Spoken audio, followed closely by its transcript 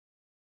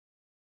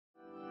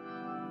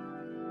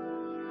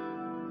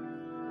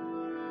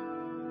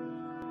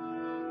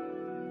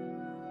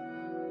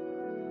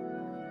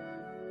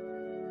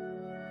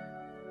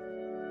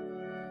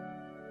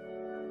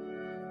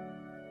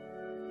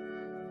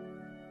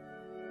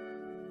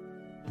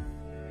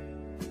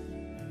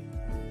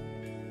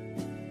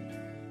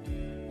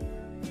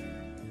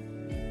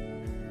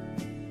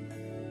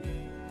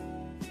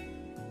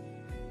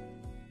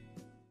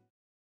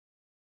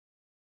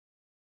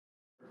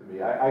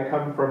I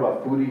come from a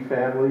foodie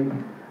family.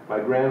 My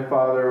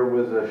grandfather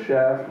was a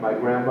chef. My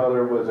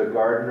grandmother was a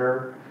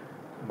gardener.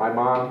 My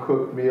mom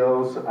cooked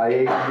meals. I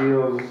ate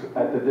meals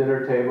at the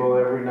dinner table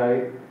every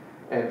night,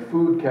 and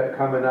food kept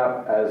coming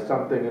up as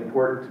something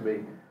important to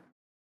me.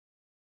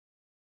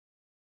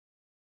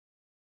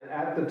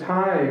 At the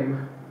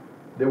time,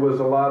 there was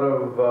a lot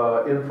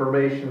of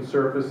information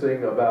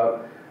surfacing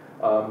about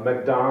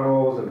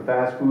McDonald's and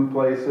fast food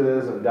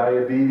places and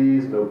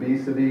diabetes and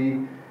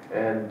obesity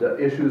and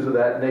issues of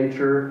that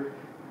nature.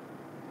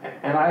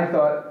 And I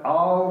thought,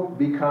 I'll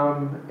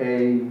become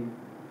a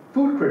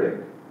food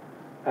critic,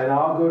 and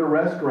I'll go to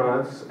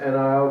restaurants and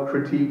I'll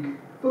critique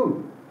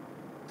food.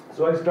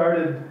 So I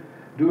started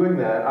doing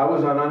that. I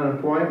was on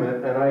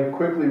unemployment, and I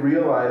quickly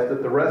realized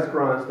that the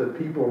restaurants that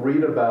people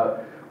read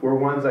about were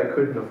ones I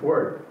couldn't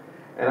afford.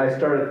 And I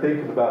started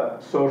thinking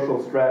about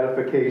social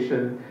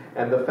stratification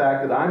and the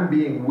fact that I'm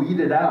being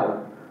weeded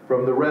out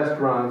from the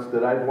restaurants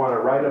that I'd want to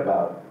write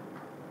about.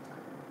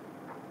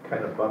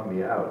 Kind of bummed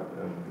me out.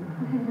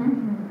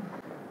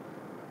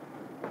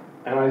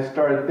 And I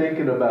started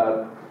thinking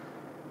about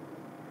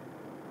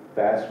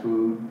fast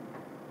food.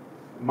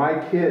 My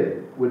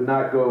kid would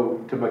not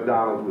go to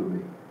McDonald's with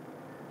me,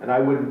 and I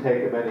wouldn't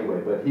take him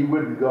anyway, but he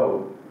wouldn't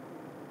go.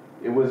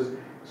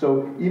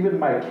 So even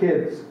my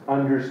kids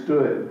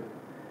understood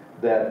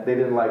that they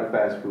didn't like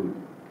fast food.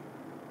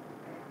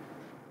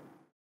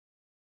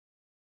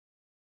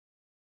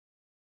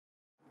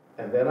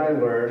 And then I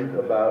learned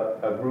about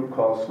a group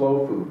called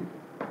Slow Food,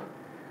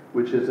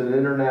 which is an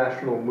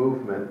international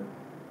movement.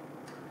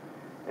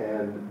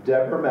 And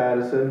Deborah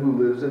Madison,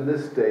 who lives in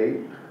this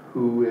state,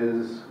 who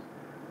is,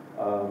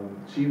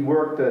 she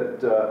worked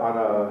on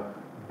a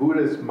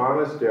Buddhist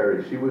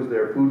monastery. She was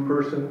their food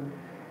person.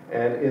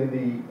 And in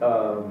the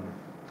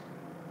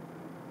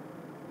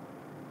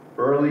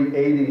early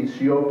 80s,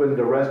 she opened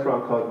a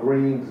restaurant called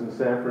Greens in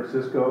San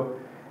Francisco,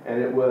 and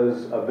it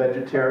was a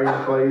vegetarian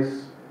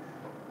place.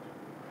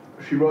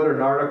 She wrote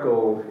an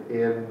article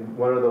in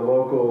one of the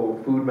local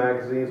food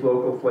magazines,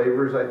 Local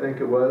Flavors, I think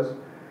it was,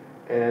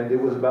 and it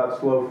was about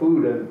slow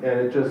food, and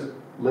it just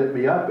lit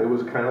me up. It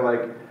was kind of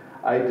like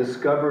I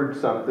discovered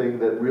something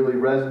that really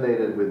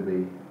resonated with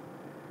me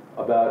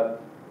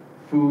about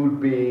food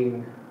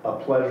being a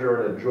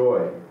pleasure and a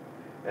joy,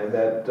 and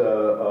that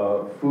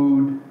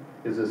food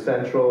is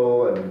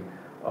essential, and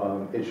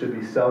it should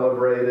be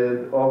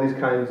celebrated. All these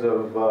kinds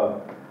of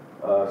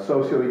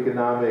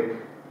socioeconomic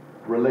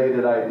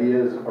related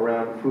ideas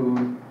around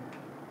food,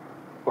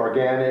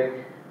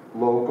 organic,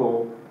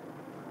 local,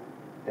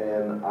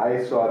 and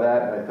I saw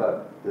that and I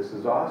thought, this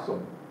is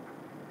awesome.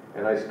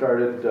 And I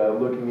started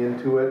looking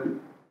into it.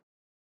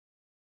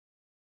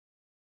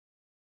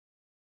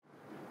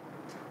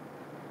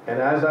 And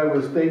as I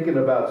was thinking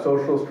about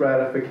social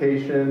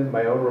stratification,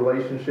 my own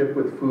relationship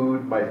with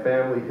food, my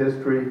family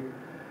history,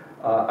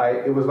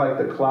 it was like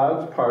the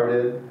clouds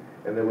parted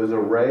and there was a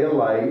ray of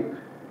light,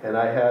 and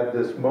I had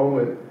this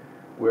moment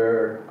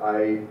where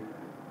I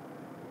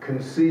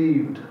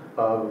conceived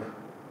of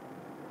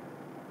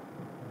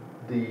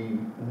the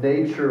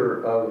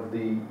nature of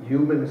the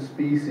human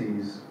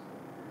species,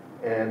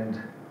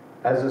 and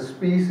as a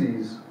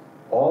species,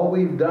 all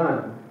we've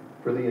done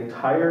for the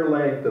entire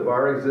length of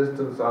our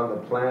existence on the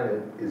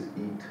planet is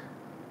eat.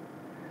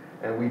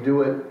 And we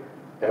do it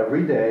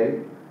every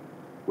day,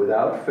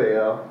 without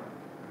fail,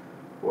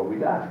 or we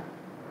die.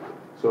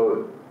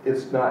 So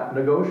it's not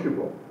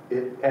negotiable.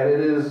 And it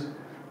is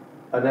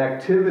an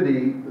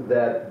activity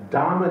that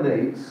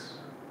dominates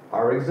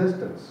our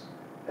existence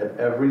at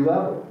every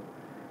level.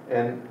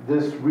 And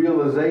this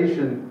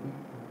realization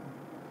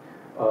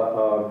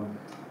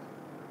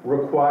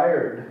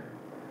required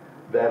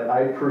that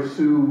I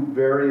pursue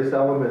various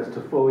elements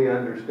to fully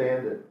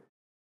understand it.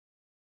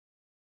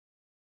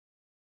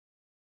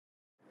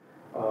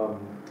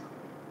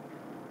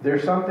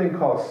 There's something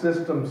called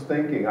systems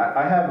thinking.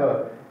 I have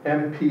a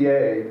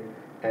MPA,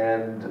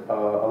 and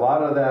a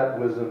lot of that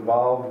was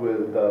involved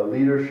with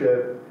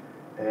leadership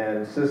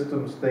and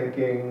systems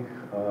thinking,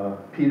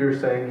 Peter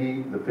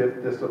Senge, the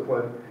fifth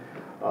discipline.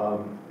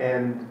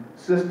 And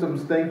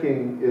systems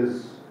thinking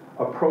is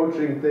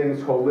approaching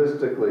things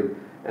holistically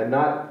and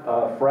not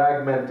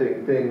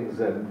fragmenting things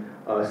and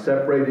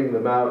separating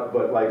them out,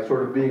 but like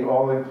sort of being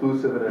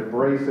all-inclusive and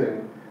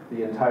embracing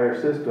the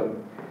entire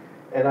system.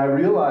 And I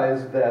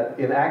realized that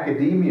in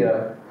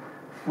academia,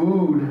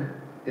 food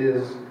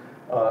is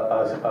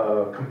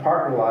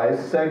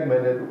compartmentalized,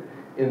 segmented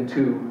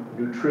into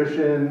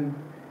nutrition,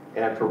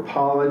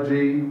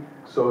 anthropology,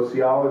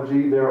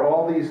 sociology. There are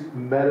all these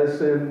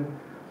medicine,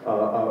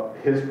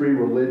 history,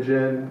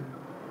 religion,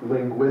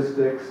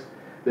 linguistics.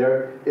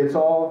 It's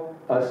all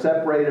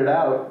separated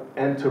out,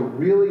 and to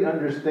really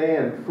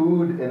understand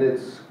food and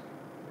its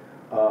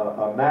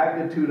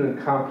magnitude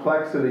and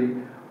complexity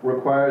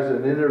requires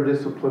an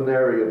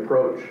interdisciplinary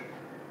approach.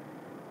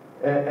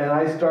 And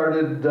I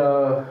started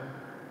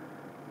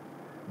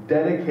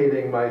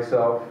dedicating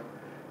myself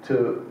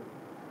to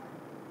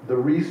the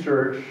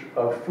research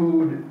of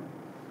food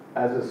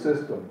as a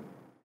system.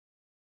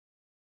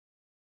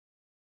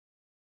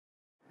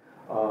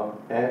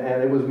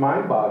 And it was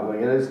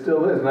mind-boggling, and it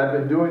still is. And I've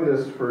been doing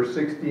this for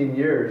 16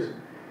 years,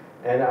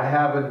 and I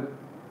haven't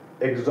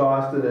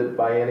exhausted it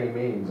by any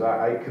means.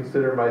 I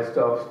consider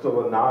myself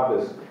still a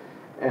novice.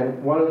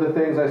 And one of the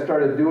things I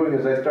started doing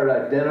is I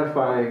started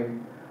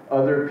identifying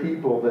other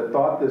people that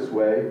thought this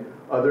way,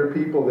 other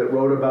people that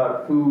wrote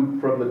about food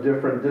from the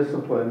different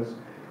disciplines,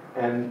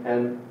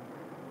 and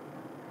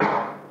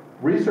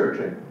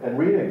researching and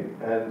reading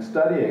and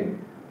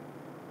studying.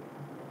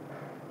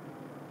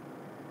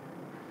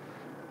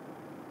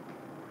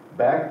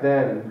 Back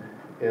then,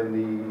 in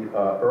the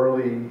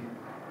early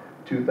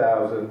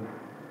 2000s,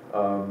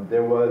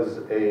 there was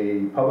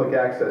a public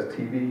access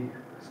TV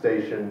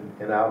station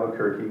in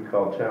Albuquerque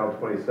called Channel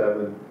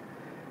 27,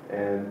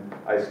 and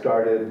I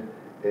started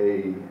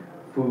a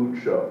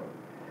food show.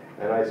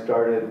 And I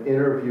started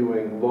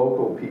interviewing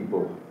local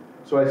people.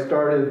 So I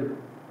started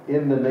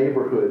in the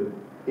neighborhood,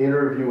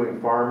 interviewing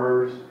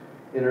farmers,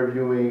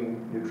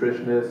 interviewing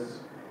nutritionists,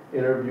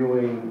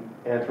 interviewing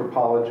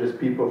anthropologists,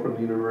 people from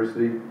the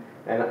university.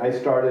 And I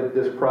started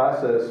this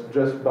process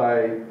just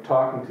by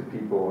talking to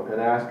people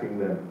and asking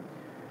them.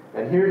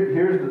 And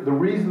here's the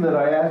reason that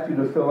I asked you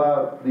to fill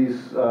out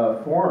these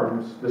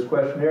forms, this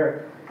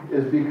questionnaire,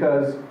 is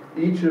because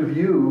each of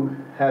you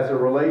has a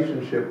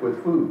relationship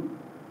with food.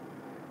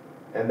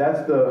 And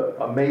that's the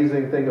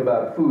amazing thing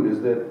about food,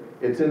 is that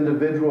it's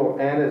individual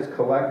and it's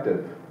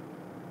collective.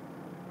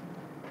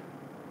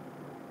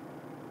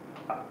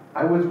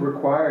 I was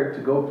required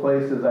to go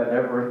places I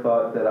never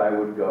thought that I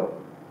would go,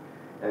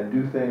 and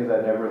do things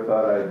I never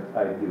thought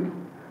I'd do.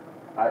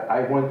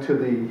 I went to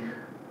the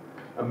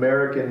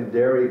American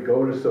Dairy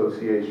Goat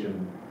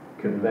Association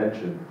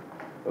convention,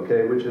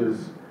 okay, which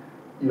is,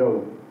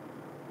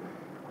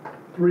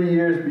 3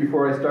 years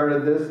before I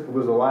started this, it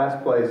was the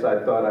last place I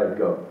thought I'd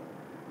go.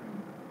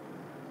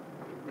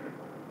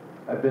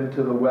 I've been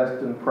to the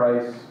Weston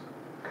Price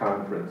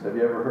conference. Have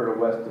you ever heard of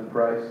Weston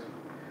Price?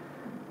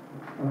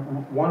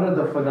 One of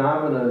the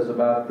phenomena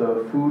about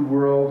the food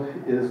world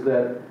is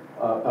that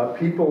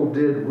people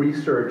did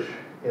research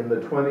in the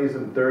 20s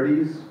and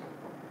 30s,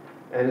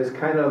 and it's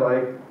kind of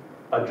like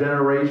a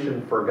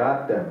generation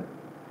forgot them.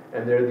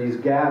 And there are these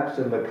gaps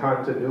in the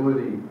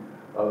continuity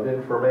of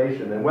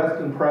information. And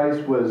Weston Price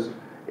was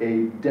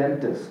a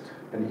dentist,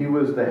 and he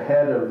was the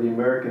head of the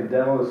American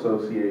Dental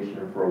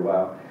Association for a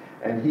while.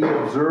 And he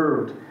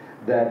observed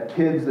that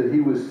kids that he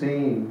was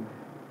seeing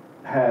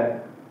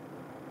had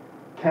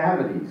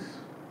cavities.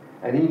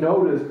 And he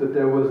noticed that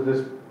there was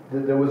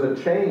a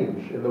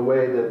change in the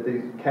way that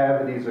these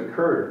cavities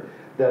occurred,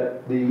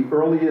 that the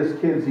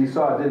earliest kids he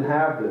saw didn't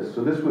have this.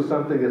 So this was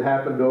something that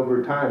happened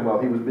over time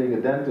while he was being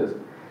a dentist.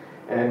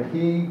 And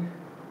he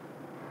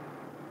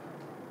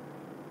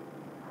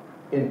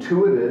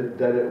intuited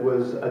that it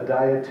was a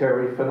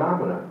dietary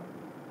phenomenon.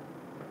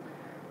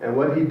 And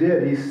what he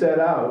did, he set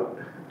out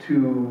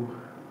to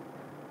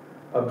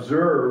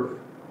observe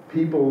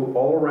people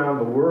all around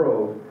the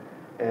world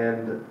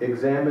and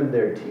examine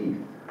their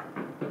teeth.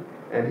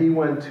 And he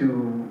went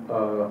to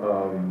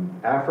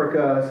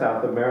Africa,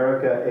 South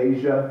America,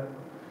 Asia,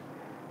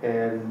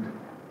 and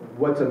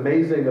what's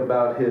amazing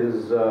about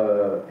his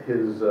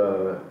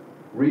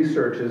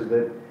research is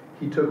that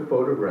he took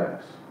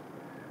photographs.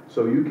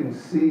 So you can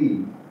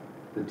see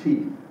the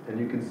teeth, and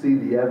you can see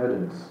the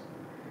evidence.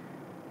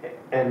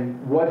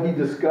 And what he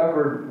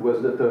discovered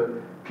was that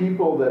the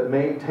people that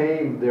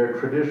maintained their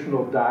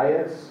traditional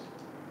diets,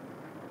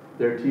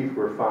 their teeth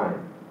were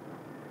fine.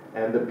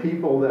 And the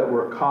people that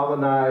were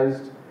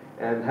colonized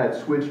and had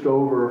switched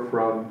over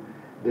from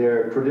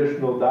their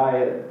traditional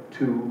diet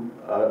to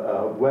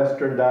a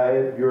Western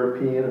diet,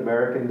 European,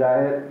 American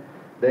diet,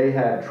 they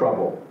had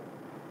trouble.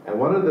 And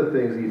one of the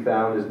things he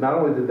found is not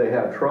only did they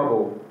have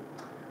trouble,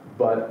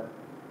 but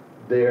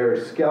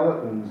their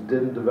skeletons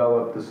didn't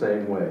develop the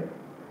same way.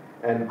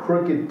 And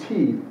crooked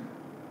teeth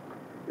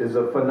is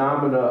a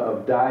phenomena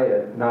of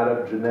diet, not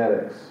of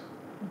genetics.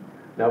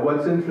 Now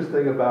what's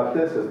interesting about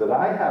this is that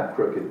I have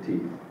crooked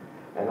teeth,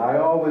 and I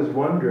always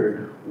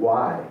wondered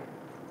why.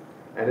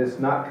 And it's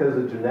not because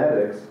of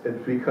genetics,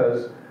 it's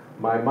because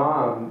my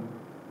mom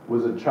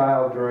was a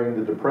child during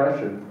the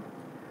Depression,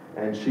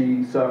 and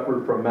she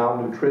suffered from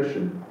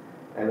malnutrition,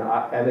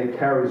 and it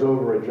carries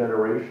over a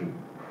generation.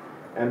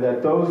 And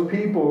that those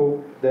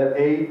people that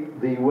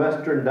ate the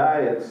Western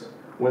diets,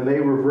 when they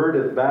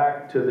reverted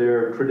back to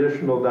their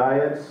traditional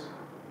diets,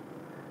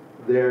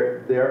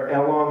 their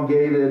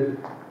elongated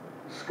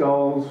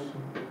skulls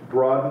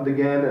broadened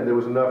again, and there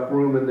was enough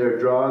room in their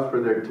jaws for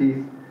their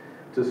teeth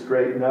to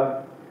straighten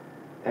up.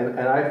 And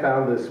I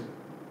found this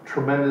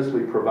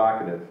tremendously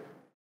provocative.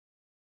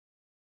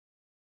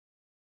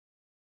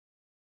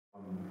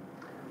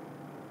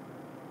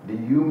 The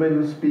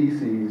human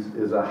species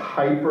is a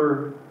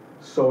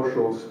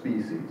hyper-social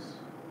species.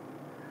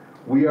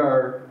 We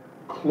are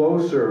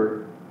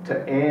closer to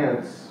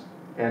ants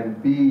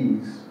and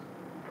bees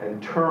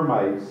and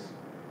termites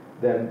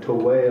than to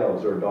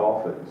whales or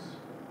dolphins.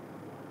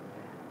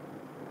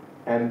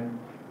 And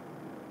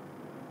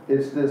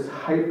it's this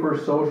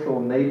hyper-social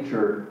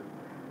nature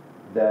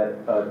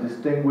that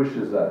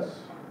distinguishes us.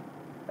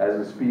 as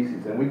a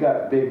species, and we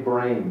got big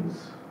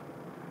brains,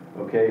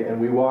 okay, and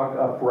we walk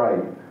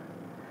upright.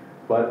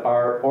 But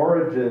our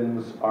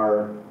origins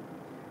are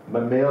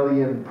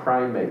mammalian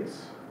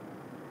primates,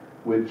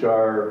 which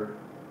are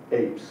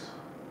apes,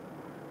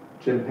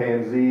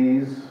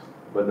 chimpanzees,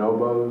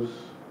 bonobos,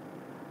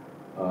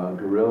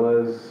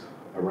 gorillas,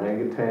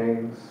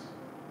 orangutans.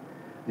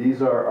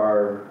 These are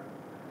our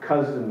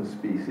cousin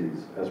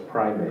species as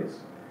primates.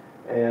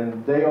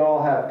 And they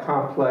all have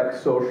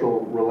complex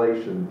social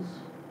relations.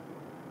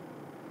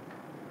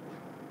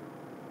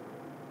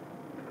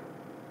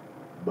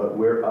 But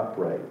we're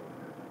upright,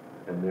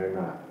 and they're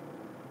not.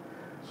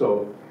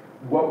 So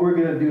what we're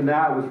going to do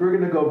now is we're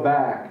going to go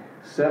back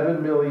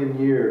 7 million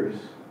years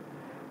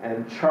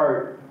and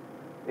chart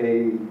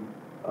a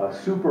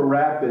super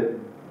rapid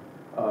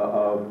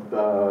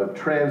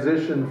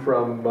transition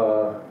from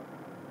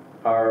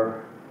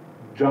our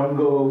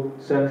jungle,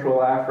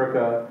 Central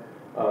Africa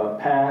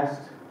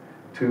past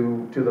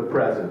to the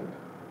present,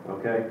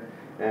 okay?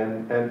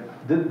 And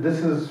this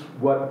is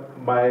what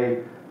my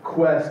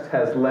quest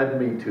has led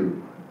me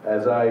to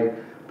as I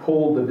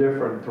pull the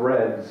different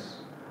threads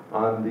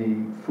on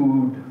the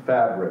food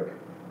fabric.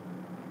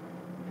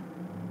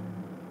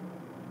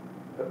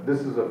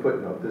 This is a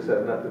footnote. This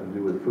has nothing to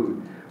do with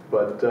food.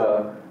 But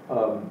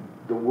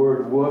the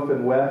word woof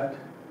and weft,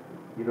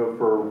 you know,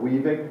 for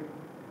weaving,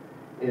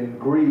 in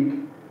Greek,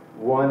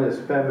 one is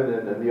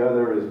feminine and the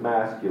other is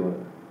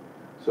masculine.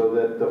 So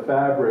that the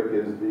fabric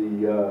is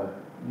the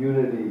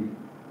unity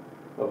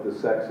of the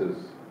sexes.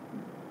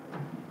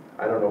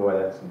 I don't know why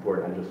that's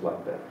important, I just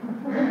like that.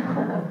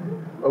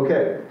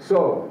 Okay,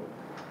 so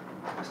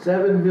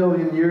 7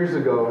 million years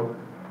ago,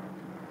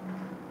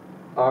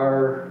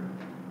 our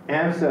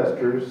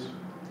ancestors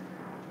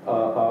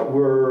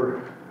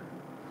were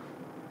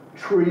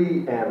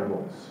tree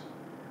animals,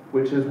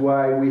 which is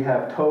why we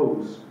have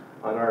toes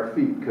on our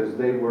feet, because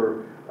they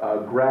were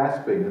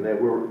grasping and they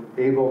were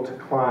able to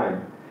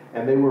climb,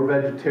 and they were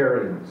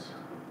vegetarians.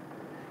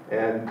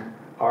 And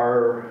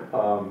our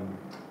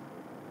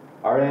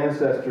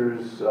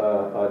ancestors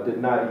did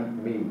not eat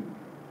meat.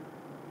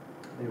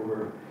 They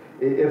were,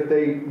 if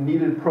they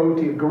needed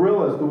protein,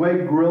 gorillas, the way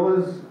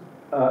gorillas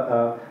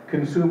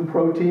consume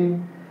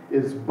protein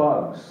is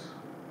bugs.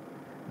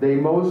 They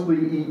mostly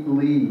eat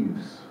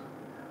leaves.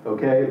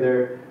 Okay,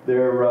 they're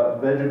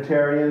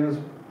vegetarians.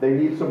 They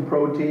need some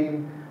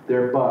protein.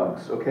 They're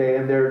bugs. Okay,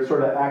 and they're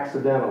sort of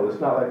accidental.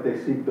 It's not like they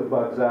seek the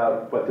bugs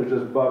out, but they're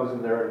just bugs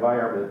in their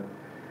environment.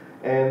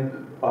 And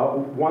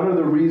one of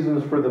the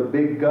reasons for the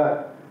big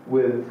gut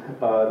with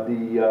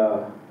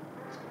the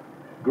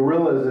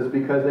gorillas is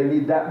because they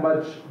need that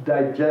much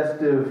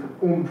digestive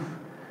oomph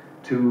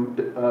to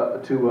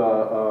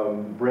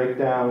break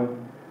down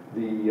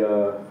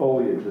the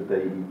foliage that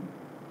they eat.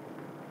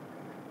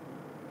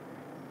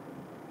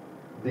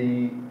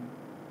 The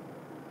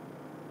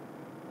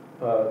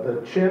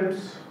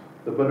chimps,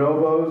 the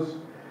bonobos,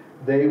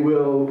 they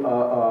will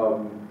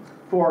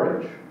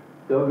forage.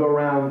 They'll go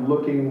around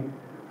looking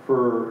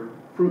for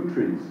fruit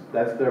trees.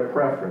 That's their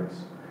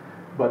preference.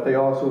 But they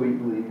also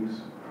eat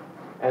leaves.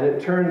 And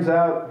it turns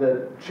out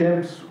that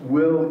chimps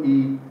will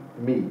eat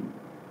meat,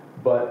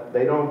 but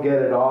they don't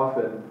get it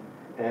often,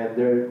 and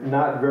they're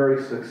not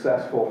very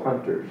successful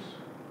hunters.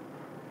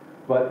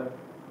 But,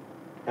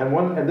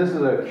 and this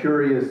is a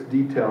curious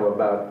detail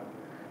about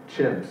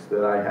chimps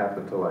that I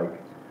happen to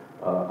like.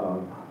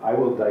 I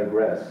will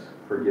digress,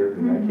 forgive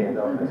me, I can't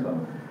help myself.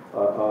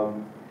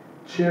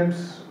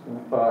 Chimps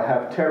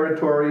have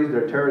territories,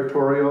 they're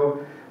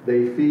territorial,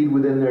 they feed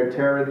within their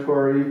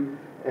territory,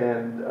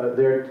 and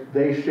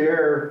they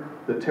share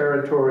the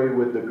territory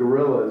with the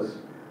gorillas,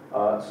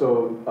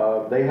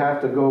 so they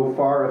have to go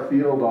far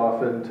afield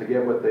often to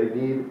get what they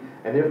need,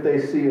 and if they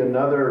see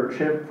another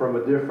chimp from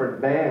a different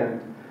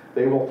band,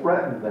 they will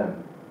threaten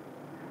them.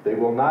 They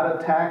will not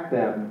attack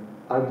them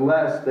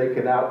unless they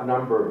can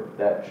outnumber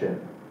that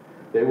chimp.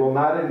 They will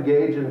not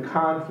engage in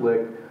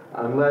conflict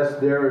unless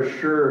they're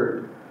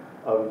assured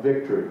of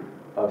victory,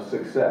 of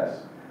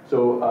success.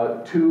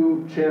 So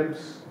two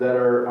chimps that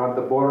are on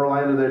the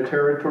borderline of their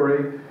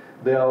territory,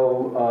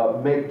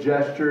 they'll make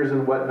gestures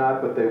and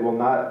whatnot, but they will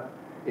not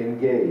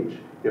engage.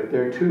 If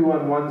they're two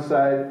on one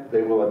side,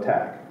 they will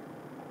attack.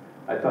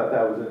 I thought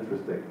that was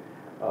interesting.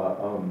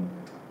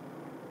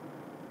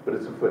 But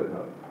it's a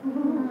footnote.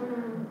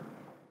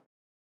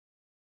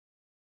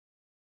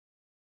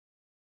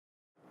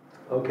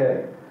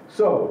 Okay,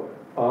 so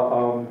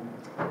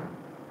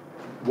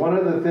one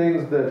of the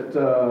things that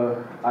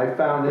I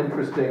found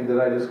interesting that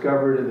I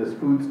discovered in this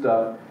food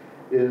stuff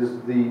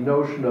is the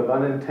notion of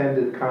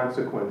unintended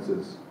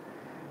consequences,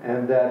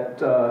 and that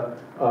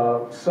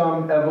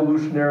some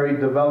evolutionary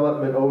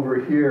development over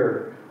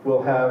here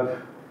will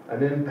have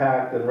an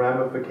impact and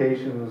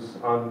ramifications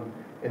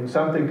in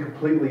something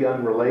completely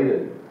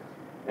unrelated.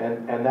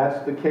 And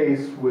that's the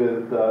case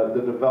with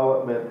the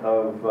development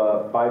of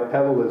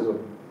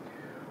bipedalism.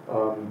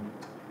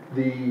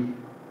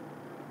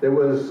 There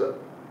was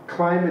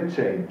climate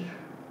change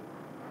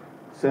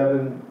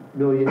 7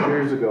 million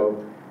years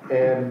ago,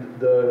 and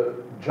the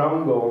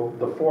jungle,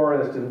 the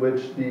forest in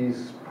which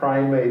these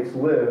primates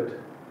lived.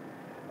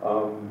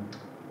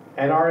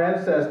 And our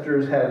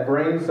ancestors had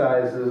brain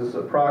sizes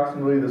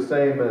approximately the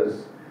same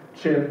as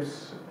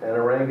chimps and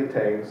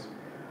orangutans.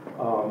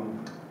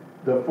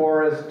 The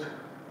forest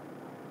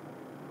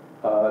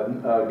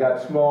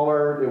got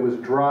smaller, it was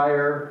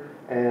drier,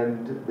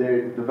 and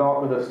the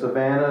development of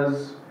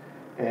savannas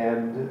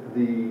and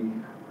the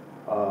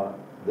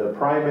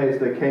primates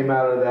that came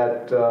out of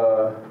that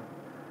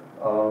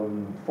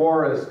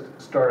forest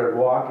started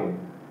walking.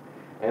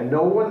 And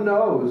no one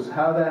knows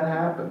how that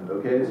happened,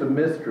 okay? It's a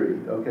mystery,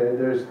 okay?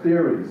 There's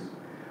theories.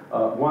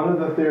 One of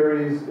the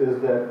theories is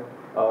that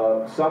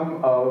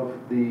some of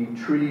the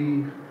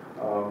tree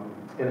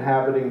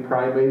inhabiting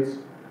primates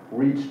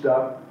reached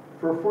up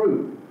for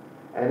fruit.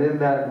 And in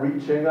that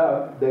reaching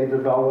up, they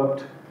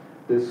developed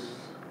this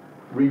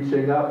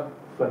reaching up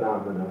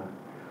phenomena.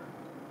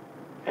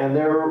 And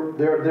there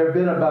have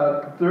been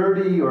about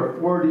 30 or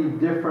 40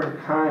 different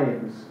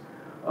kinds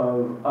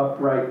of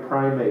upright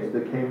primates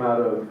that came out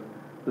of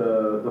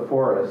the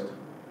forest.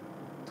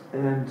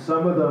 And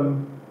some of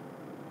them,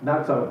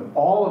 not some of them,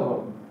 all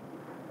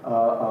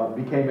of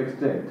them became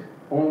extinct.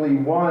 Only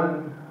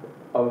one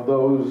of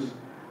those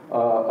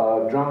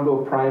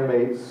jungle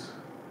primates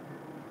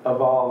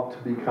evolved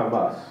to become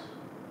us,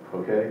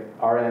 okay,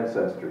 our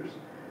ancestors.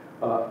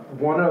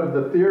 One of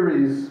the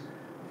theories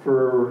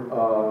for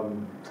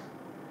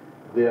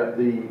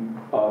the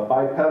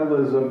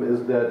bipedalism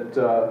is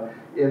that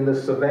in the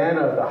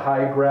savanna, the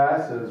high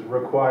grasses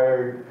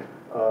required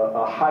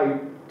a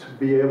height to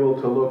be able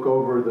to look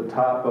over the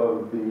top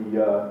of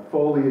the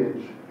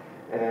foliage,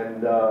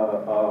 and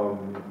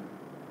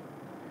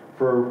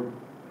for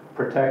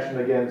protection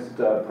against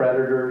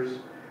predators.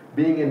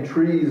 Being in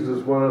trees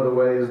is one of the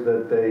ways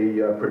that they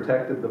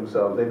protected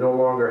themselves. They no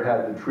longer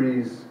had the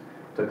trees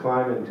to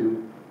climb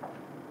into.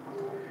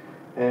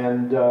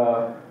 And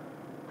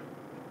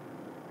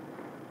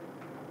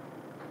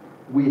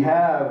we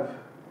have,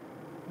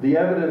 the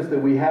evidence that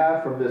we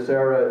have from this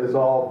era is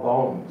all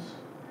bones.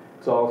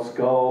 It's all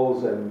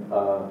skulls and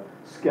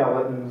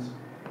skeletons.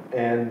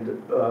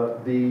 And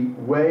the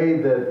way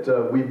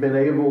that we've been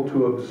able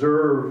to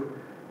observe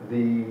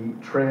the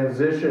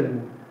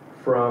transition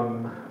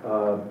from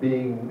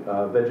being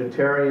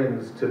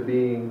vegetarians to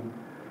being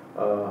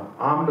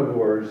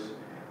omnivores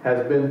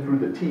has been through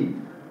the teeth.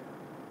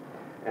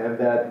 And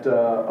that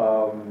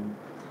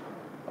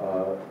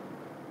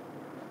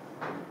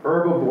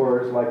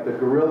herbivores, like the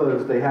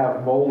gorillas, they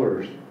have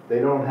molars. They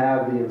don't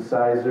have the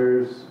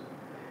incisors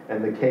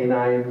and the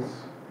canines.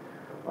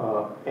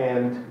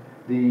 And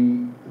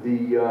the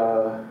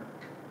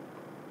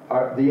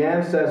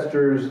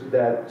ancestors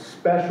that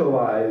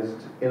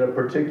specialized in a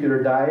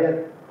particular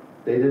diet,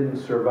 they didn't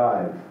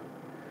survive.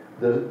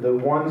 The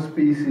one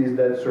species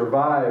that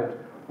survived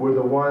were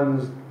the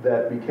ones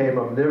that became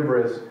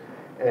omnivorous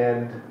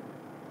and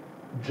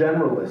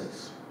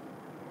generalists.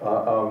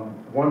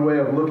 One way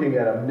of looking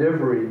at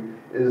omnivory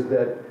is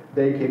that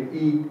they can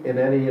eat in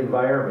any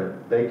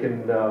environment. They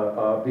can,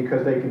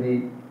 because they can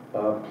eat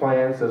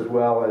plants as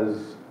well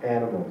as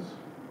animals,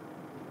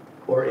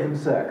 or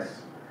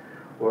insects,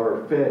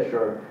 or fish,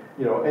 or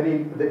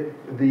any.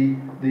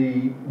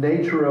 The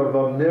nature of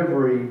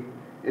omnivory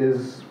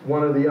is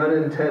one of the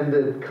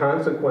unintended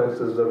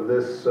consequences of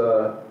this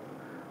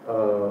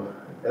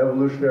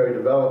evolutionary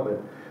development.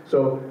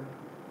 So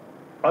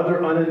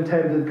other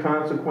unintended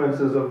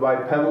consequences of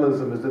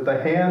bipedalism is that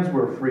the hands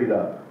were freed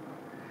up.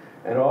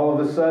 And all of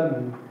a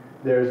sudden,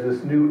 there's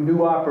this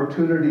new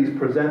opportunities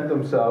present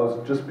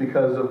themselves just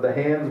because of the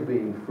hands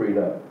being freed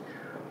up.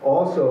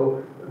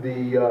 Also,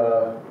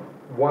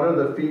 one of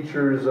the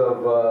features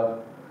of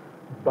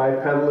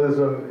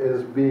bipedalism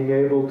is being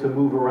able to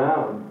move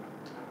around.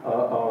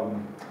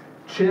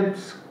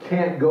 Chimps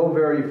can't go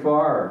very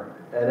far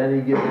at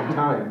any given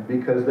time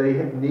because they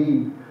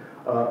need,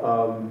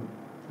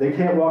 they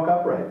can't walk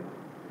upright.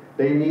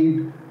 They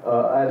need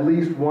at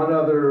least one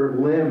other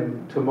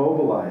limb to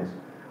mobilize.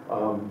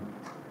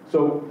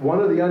 So one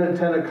of the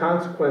unintended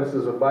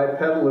consequences of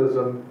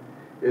bipedalism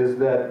is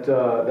that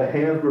the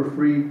hands were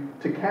free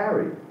to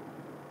carry.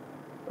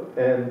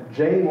 And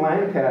Jane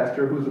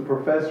Lancaster, who's a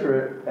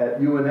professor at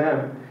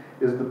UNM,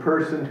 is the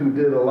person who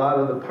did a lot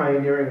of the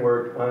pioneering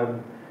work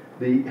on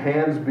the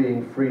hands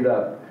being freed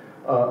up.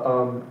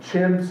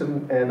 Chimps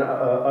and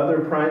other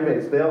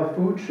primates, they'll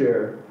food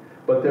share,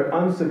 but they're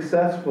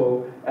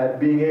unsuccessful at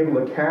being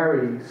able to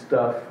carry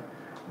stuff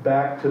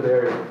back to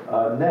their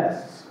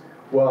nests.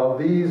 While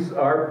these,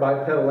 our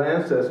bipedal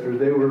ancestors,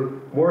 they were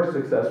more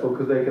successful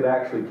because they could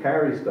actually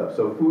carry stuff.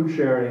 So food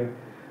sharing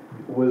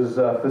was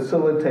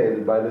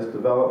facilitated by this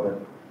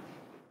development.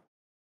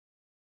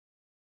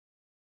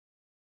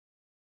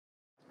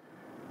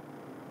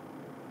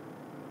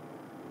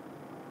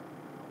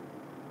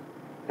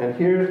 And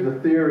here's the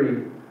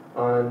theory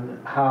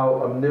on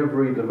how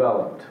omnivory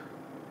developed.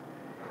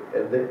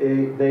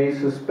 They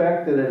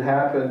suspect that it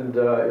happened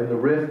in the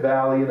Rift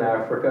Valley in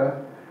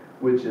Africa,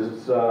 which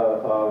is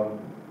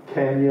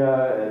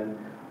Kenya and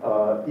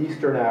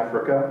Eastern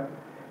Africa.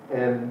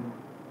 And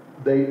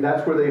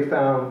that's where they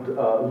found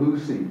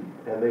Lucy,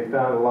 and they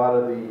found a lot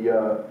of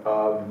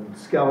the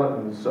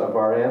skeletons of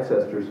our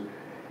ancestors.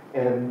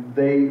 And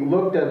they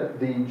looked at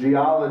the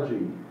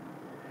geology,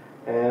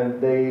 and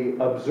they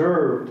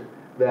observed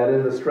that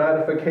in the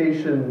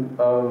stratification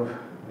of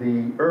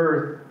the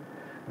Earth,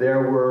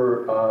 there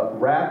were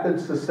rapid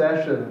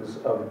successions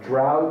of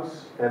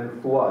droughts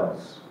and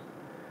floods.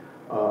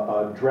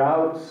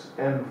 Droughts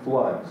and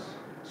floods.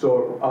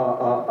 So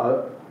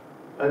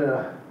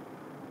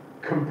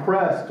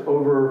compressed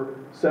over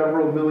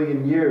several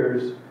million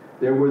years,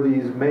 there were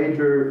these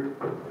major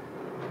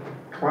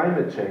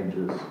climate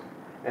changes.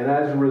 And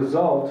as a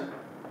result,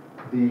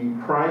 the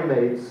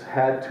primates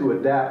had to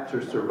adapt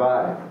to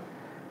survive.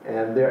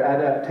 And their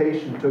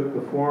adaptation took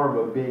the form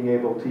of being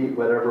able to eat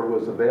whatever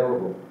was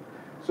available.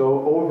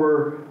 So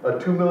over a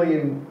 2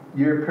 million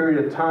year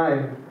period of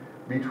time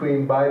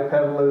between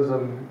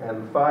bipedalism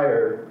and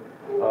fire,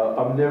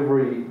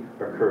 omnivory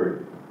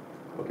occurred.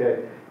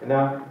 Okay? And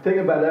now, the thing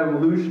about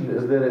evolution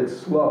is that it's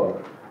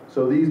slow.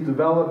 So these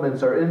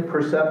developments are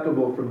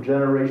imperceptible from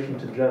generation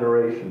to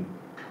generation,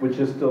 which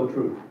is still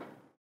true.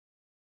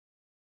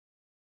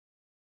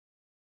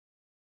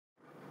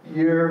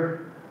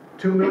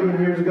 2 million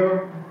years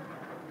ago,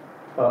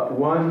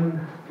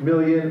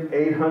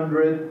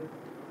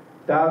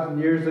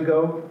 1,800,000 years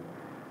ago,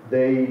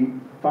 they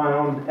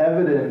found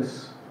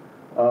evidence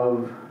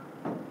of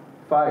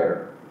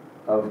fire,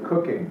 of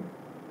cooking.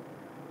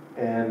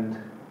 And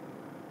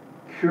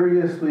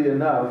curiously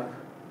enough,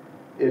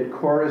 it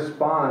correlates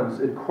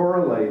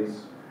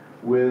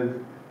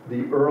with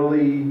the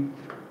early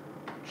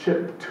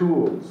chip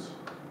tools.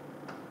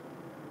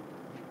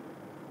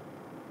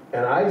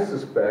 And I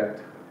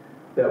suspect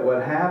that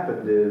what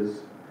happened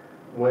is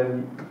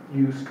when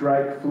you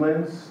strike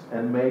flints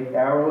and make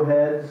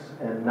arrowheads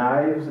and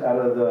knives out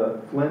of the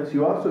flints,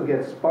 you also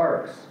get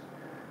sparks.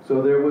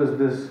 So there was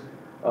this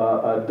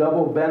a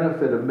double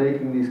benefit of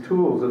making these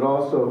tools. It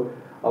also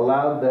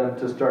allowed them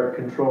to start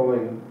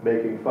controlling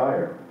making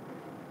fire.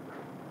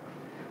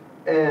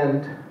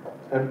 And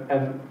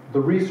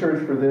the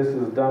research for this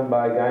is done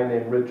by a guy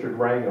named Richard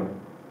Wrangham,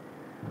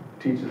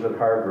 teaches at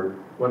Harvard,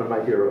 one of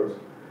my heroes.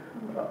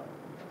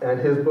 And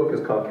his book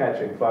is called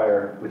Catching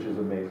Fire, which is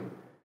amazing.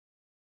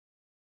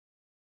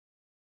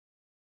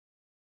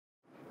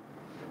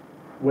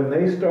 When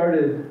they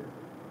started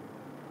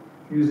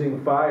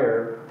using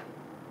fire,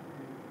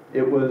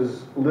 it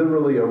was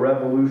literally a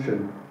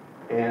revolution.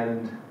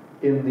 And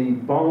in the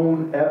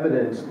bone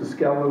evidence, the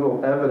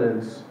skeletal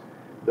evidence,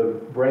 the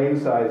brain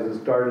sizes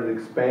started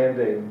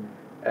expanding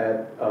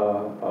at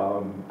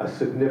a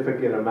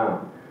significant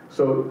amount.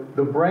 So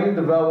the brain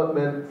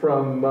development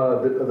from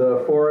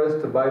the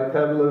forest to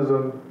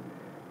bipedalism,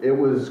 it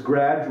was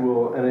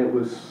gradual and it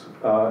was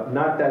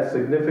not that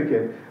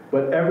significant.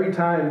 But every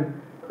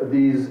time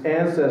these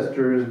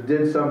ancestors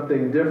did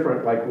something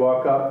different, like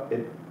walk up,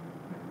 it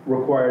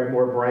required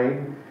more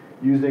brain.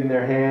 Using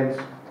their hands,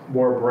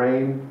 more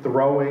brain.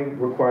 Throwing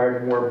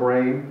required more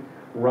brain.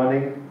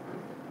 Running.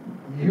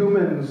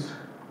 Humans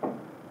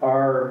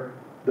are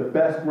the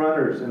best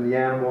runners in the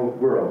animal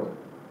world.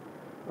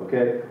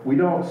 Okay? We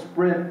don't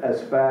sprint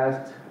as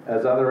fast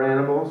as other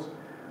animals,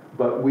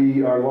 but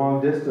we are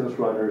long distance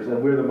runners,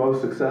 and we're the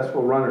most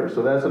successful runners.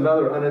 So that's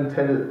another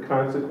unintended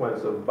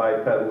consequence of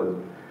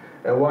bipedalism.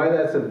 And why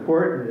that's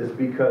important is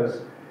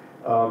because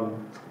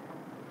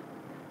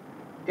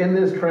in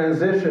this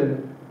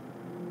transition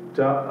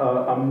to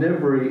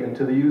omnivory and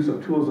to the use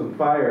of tools and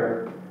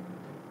fire,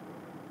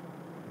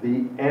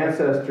 the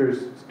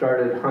ancestors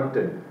started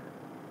hunting,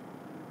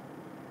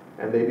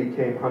 and they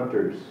became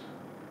hunters.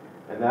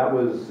 And that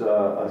was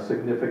a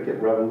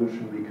significant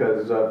revolution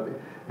because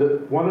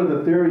one of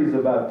the theories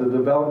about the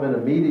development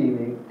of meat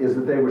eating is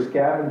that they were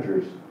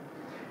scavengers,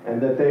 and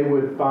that they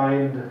would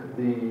find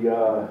the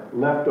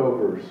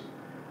leftovers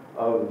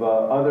of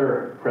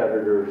other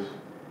predators,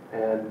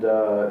 and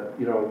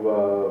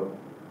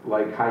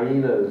like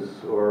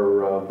hyenas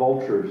or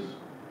vultures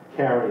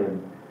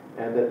carrion,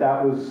 and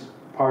that was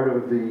part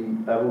of the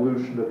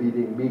evolution of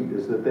eating meat,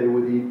 is that they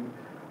would eat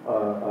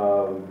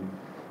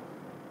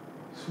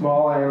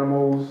small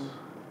animals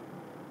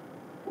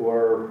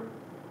or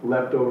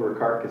leftover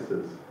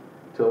carcasses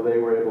till they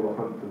were able to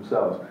hunt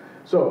themselves.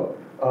 So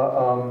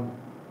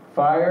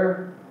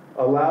fire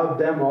allowed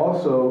them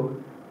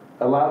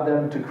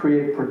to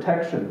create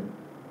protection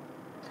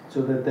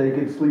so that they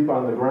could sleep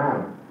on the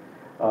ground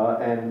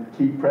and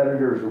keep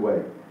predators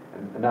away.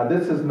 And now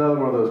this is another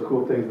one of those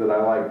cool things that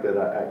I like,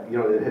 that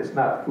it's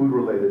not food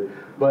related,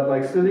 but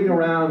like sitting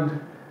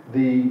around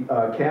the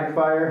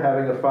campfire,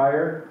 having a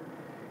fire,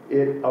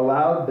 it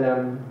allowed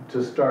them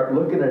to start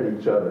looking at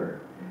each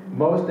other.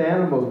 Most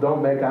animals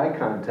don't make eye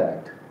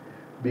contact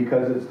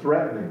because it's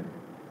threatening.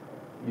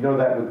 You know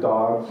that with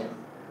dogs.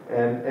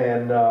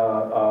 And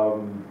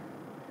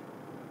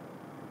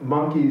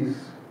monkeys,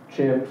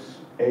 chimps,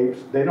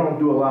 apes, they don't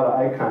do a lot of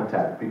eye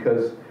contact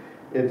because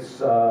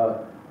it's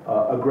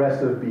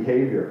aggressive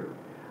behavior.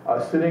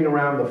 Sitting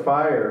around the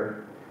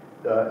fire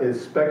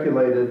is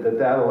speculated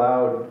that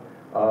allowed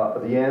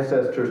the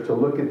ancestors to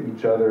look at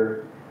each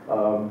other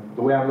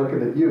the way I'm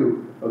looking at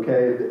you,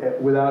 okay,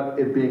 without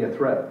it being a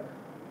threat.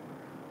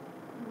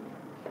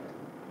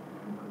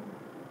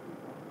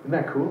 Isn't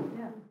that cool?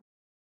 Yeah.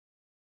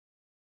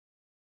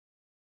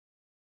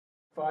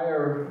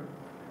 Fire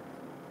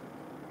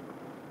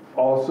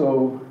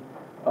also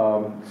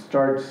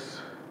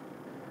starts,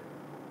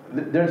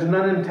 there's an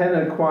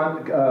unintended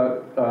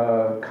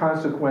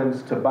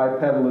consequence to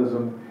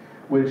bipedalism,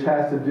 which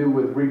has to do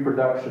with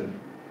reproduction,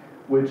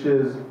 which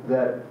is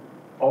that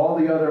all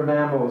the other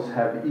mammals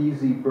have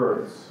easy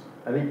births.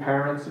 Any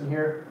parents in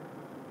here?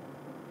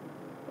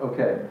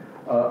 Okay.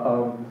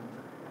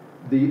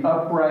 The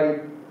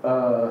upright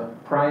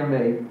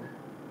primate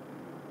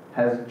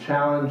has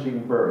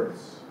challenging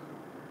births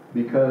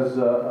because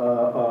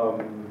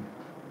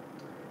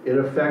it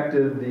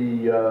affected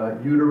the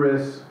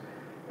uterus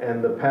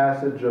and the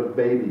passage of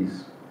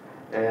babies.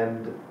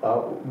 And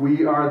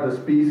we are the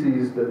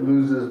species that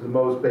loses the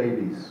most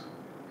babies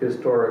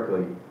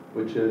historically,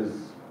 which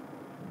is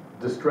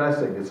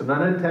distressing. It's an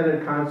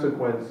unintended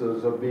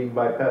consequences of being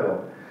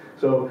bipedal.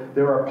 So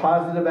there are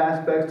positive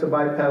aspects to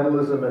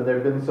bipedalism, and there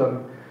have been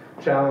some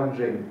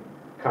challenging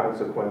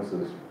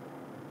consequences.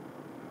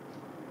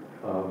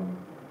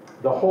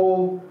 The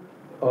whole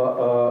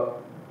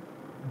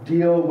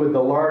deal with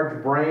the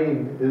large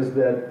brain is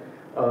that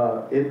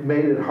it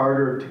made it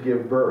harder to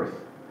give birth.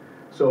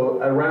 So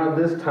around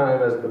this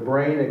time, as the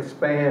brain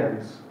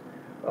expands,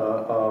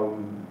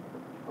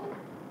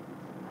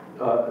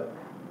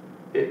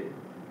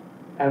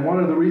 and one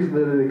of the reasons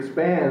that it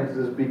expands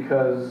is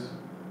because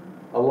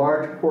a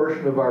large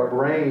portion of our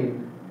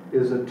brain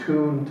is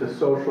attuned to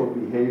social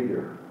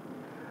behavior.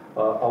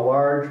 A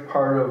large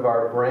part of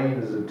our brain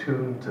is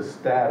attuned to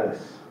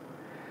status.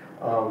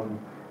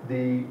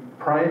 The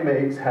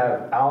primates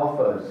have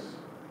alphas,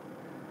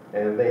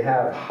 and they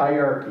have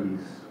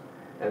hierarchies,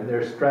 and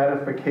there's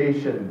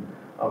stratification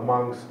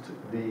amongst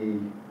the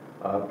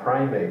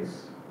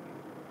primates.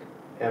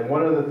 And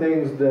one of the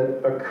things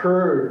that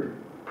occurred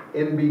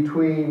in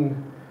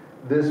between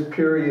this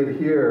period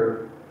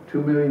here,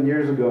 2 million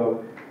years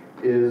ago,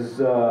 is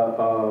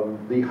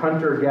the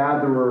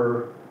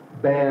hunter-gatherer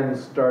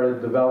bands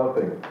started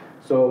developing.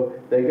 So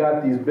they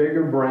got these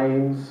bigger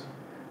brains,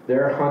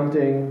 they're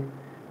hunting,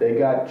 they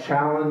got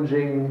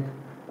challenging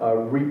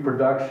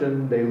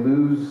reproduction, they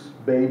lose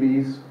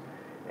babies.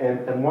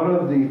 And one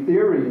of the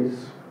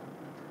theories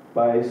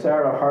by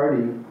Sarah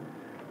Hardy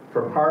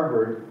from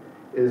Harvard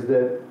is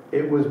that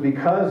it was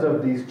because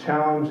of these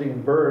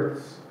challenging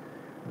births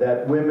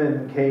that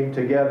women came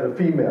together,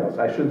 females,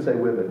 I shouldn't say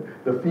women,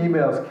 the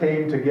females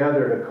came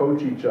together to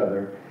coach each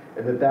other,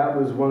 and that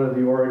was one of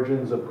the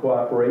origins of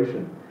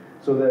cooperation.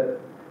 So that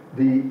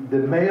the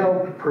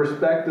male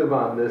perspective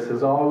on this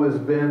has always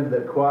been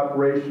that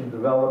cooperation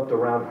developed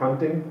around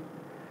hunting.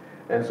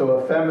 And so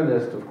a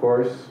feminist, of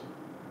course,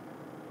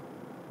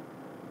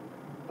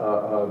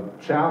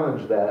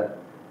 challenged that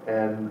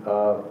and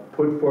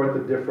put forth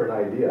a different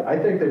idea. I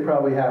think they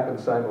probably happened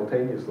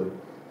simultaneously.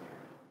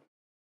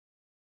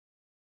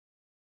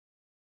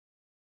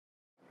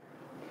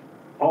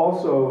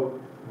 Also,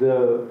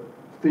 the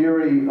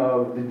theory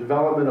of the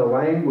development of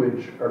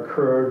language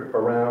occurred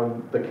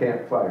around the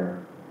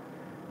campfire.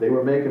 They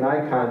were making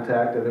eye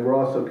contact, and they were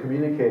also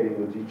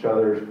communicating with each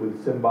other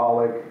with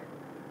symbolic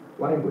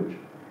language.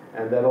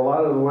 And that a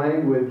lot of the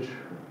language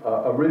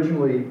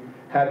originally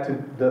had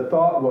to, the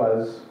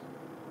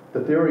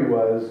theory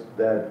was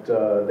that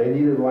they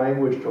needed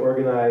language to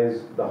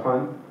organize the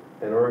hunt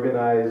and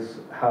organize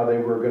how they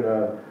were going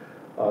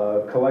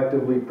to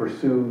collectively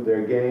pursue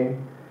their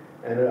game.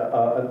 And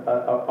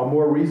a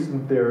more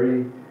recent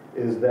theory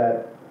is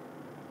that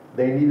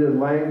they needed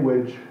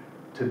language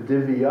to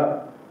divvy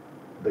up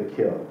the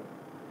kill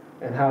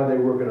and how they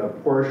were going to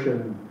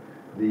portion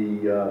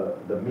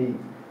the meat.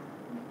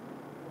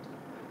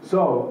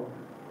 So,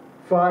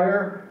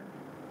 fire,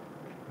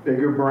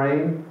 bigger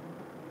brain.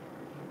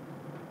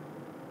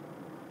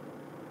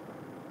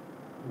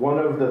 One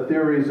of the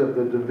theories of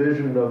the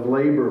division of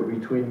labor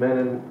between men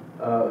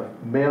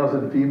and males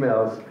and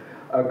females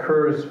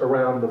occurs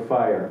around the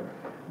fire.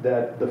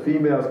 That the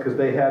females, because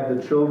they had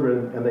the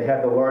children and they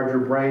had the larger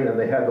brain and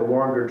they had the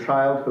longer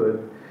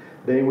childhood,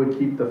 they would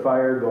keep the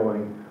fire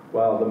going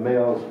while the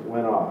males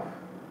went off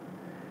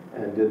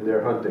and did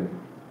their hunting.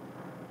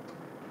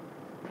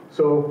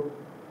 So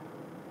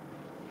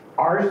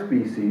our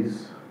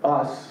species,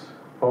 us,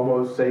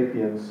 Homo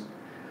sapiens,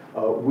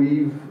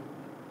 we've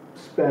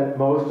spent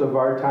most of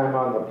our time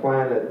on the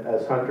planet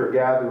as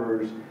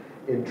hunter-gatherers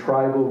in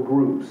tribal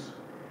groups,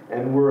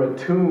 and we're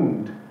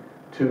attuned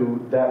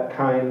to that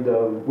kind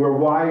of, we're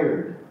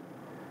wired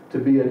to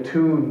be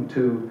attuned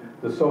to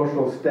the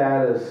social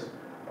status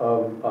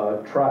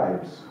of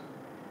tribes.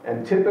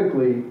 And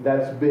typically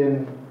that's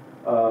been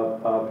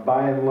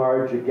by and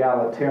large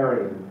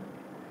egalitarian.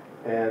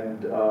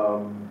 And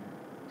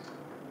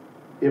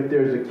if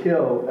there's a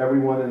kill,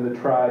 everyone in the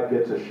tribe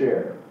gets a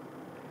share.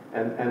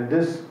 And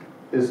this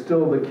is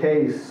still the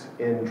case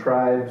in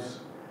tribes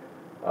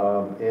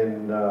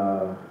in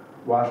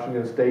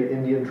Washington State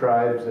Indian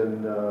tribes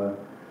in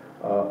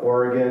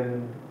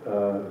Oregon,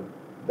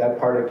 that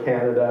part of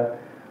Canada,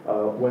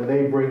 when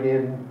they bring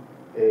in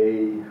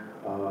a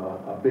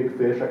big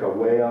fish like a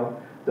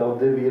whale, they'll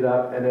divvy it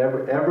up, and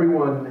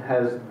everyone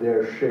has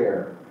their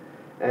share.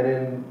 And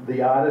in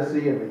the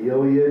Odyssey and the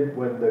Iliad,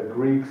 when the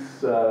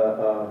Greeks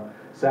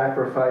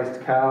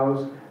sacrificed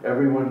cows,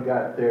 everyone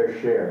got their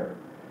share.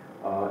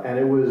 And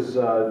it was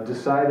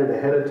decided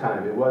ahead of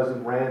time. It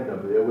wasn't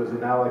random. It was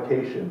an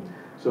allocation.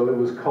 So it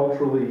was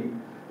culturally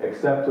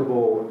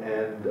acceptable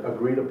and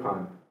agreed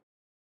upon.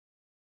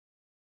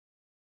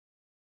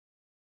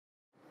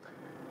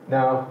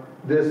 Now,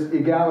 this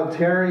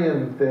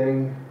egalitarian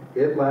thing,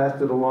 it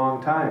lasted a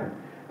long time.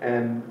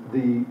 And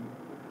the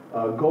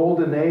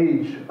golden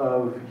age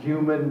of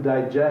human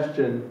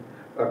digestion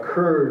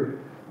occurred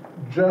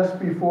just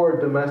before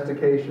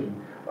domestication,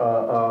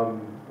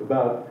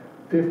 about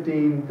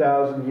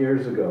 15,000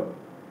 years ago.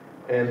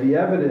 And the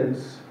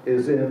evidence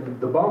is in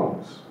the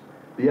bones.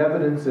 The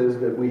evidence is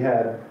that we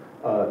had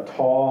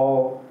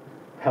tall,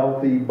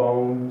 healthy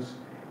bones,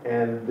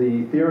 and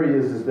the theory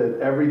is that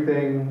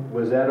everything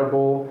was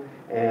edible,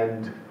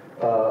 and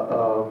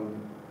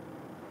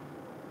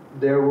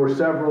there were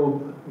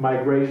several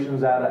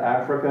migrations out of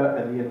Africa,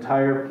 and the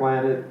entire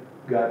planet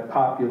got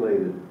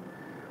populated.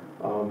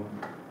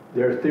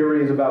 There are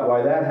theories about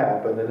why that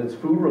happened, and it's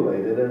food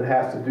related, and it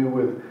has to do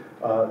with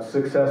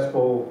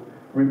successful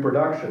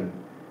reproduction,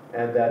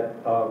 and that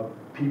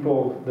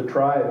people, the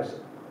tribes,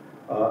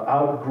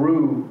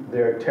 outgrew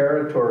their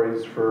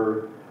territories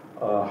for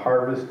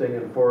harvesting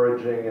and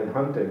foraging and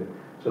hunting,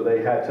 so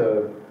they had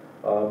to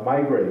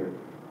migrate.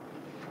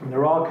 And there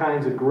are all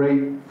kinds of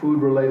great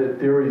food-related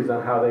theories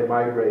on how they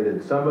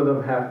migrated. Some of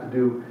them have to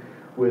do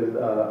with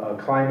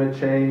climate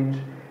change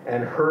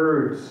and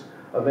herds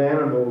of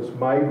animals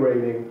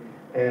migrating,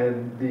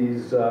 and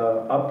these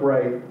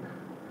upright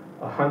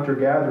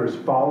hunter-gatherers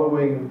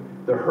following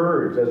the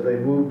herds as they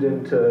moved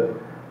into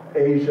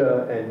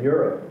Asia and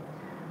Europe.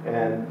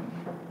 And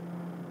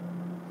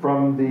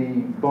from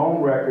the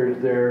bone records,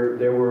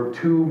 there were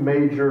two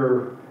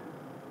major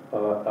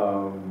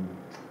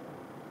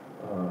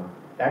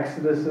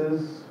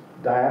exoduses,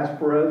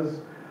 diasporas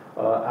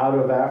out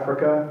of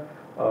Africa,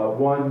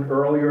 one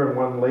earlier and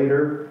one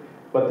later.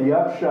 But the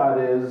upshot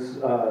is,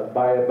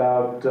 by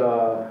about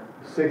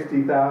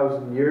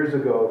 60,000 years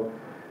ago,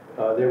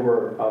 there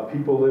were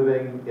people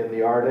living in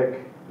the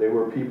Arctic, there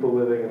were people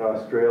living in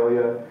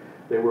Australia,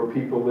 there were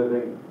people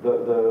living,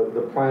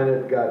 the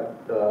planet got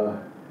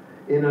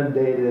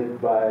inundated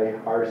by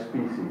our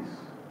species.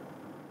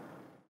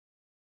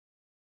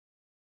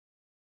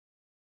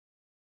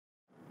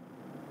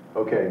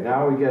 Okay,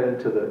 now we get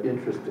into the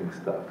interesting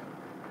stuff.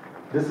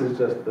 This is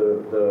just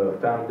the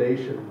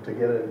foundation to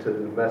get into the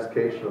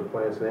domestication of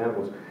plants and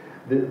animals.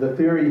 The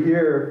theory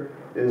here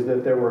is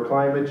that there were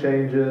climate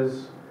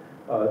changes,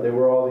 there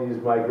were all these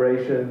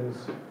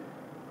migrations,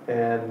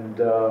 and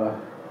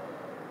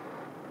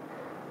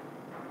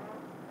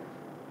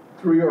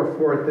 3 or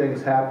 4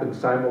 things happened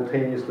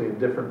simultaneously in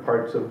different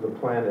parts of the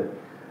planet.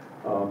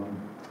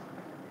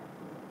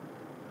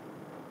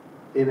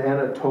 In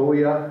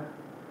Anatolia,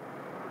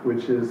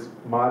 which is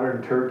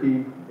modern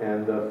Turkey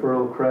and the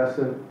Fertile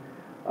Crescent,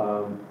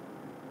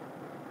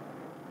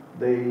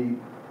 they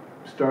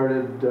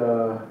started,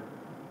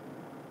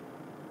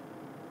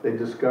 they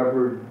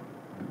discovered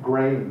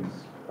grains,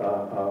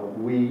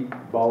 wheat,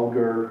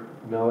 bulgur,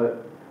 millet,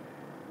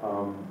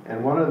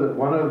 and one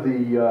of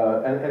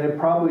the and it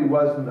probably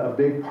wasn't a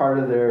big part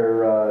of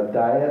their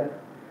diet.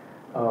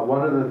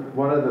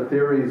 One of the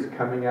theories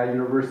coming out of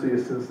University of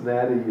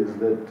Cincinnati is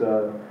that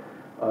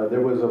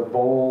there was a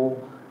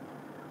bowl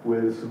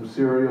with some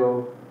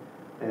cereal,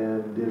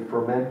 and it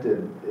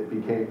fermented. It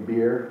became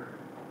beer,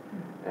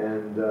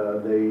 and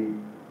they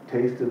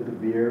tasted the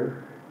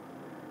beer,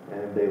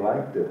 and they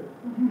liked it,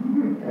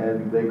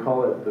 and they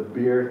call it the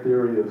beer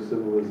theory of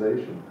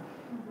civilization.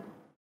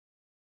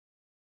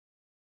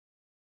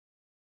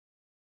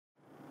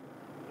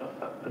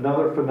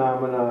 Another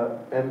phenomena,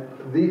 and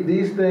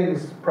these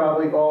things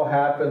probably all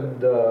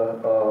happened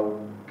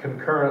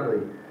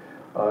concurrently,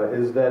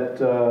 is that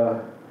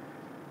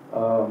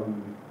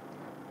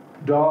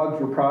dogs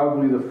were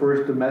probably the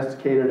first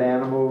domesticated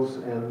animals,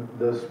 and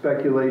the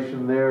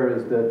speculation there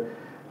is that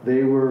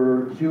they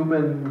were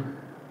human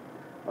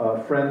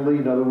friendly.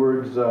 In other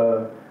words,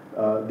 the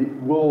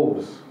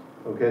wolves.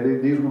 Okay,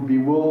 these would be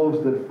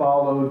wolves that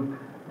followed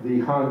the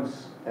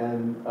hunts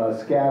and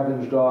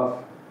scavenged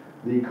off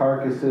the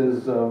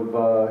carcasses of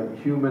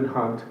human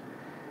hunt,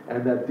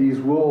 and that these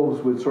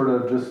wolves would sort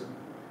of just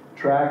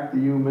track the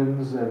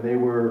humans, and they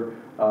were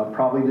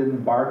probably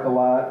didn't bark a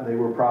lot, and they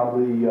were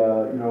probably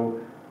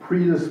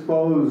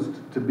predisposed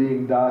to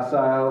being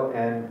docile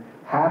and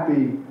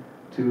happy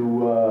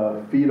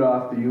to feed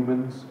off the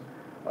humans.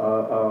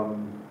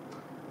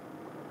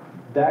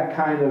 That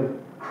kind of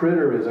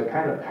critter is a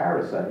kind of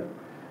parasite,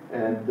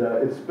 and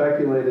it's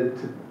speculated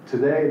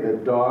today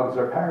that dogs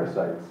are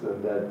parasites,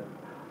 and that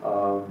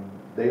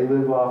they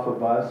live off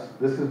of us.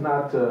 This is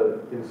not to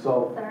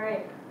insult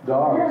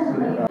dogs.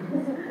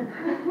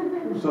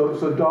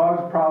 So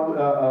dogs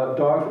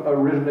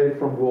originate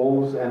from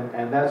wolves,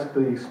 and that's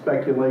the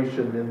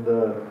speculation and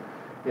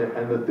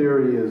the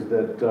theory is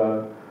that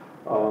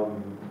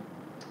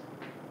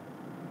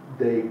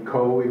they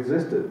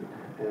coexisted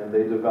and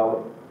they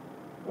developed.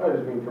 I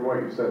just mean, from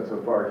what you've said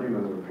so far,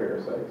 humans are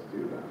parasites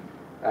too, then.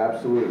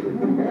 Absolutely,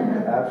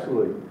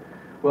 absolutely.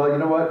 Well, you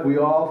know what? We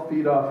all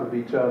feed off of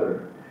each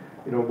other.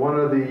 You know, one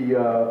of the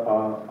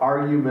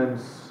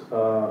arguments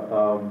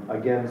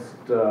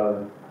against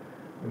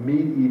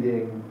meat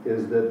eating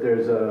is that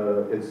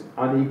it's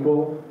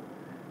unequal,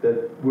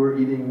 that we're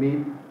eating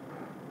meat,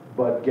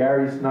 but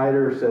Gary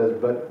Snyder says,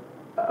 but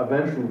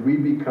eventually we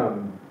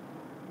become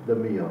the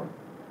meal,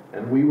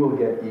 and we will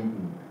get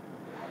eaten.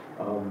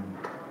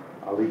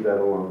 I'll leave that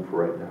alone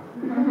for right now.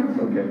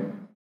 Okay.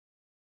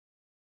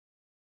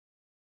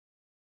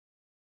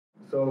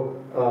 So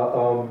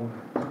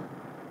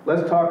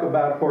let's talk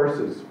about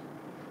horses.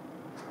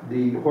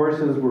 The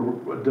horses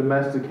were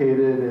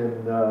domesticated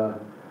in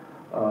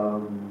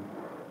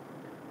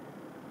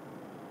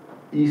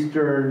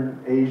Eastern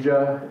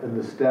Asia in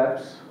the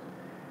steppes.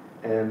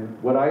 And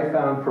what I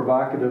found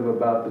provocative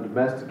about the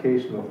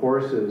domestication of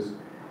horses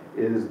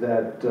is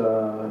that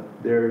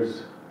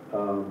there's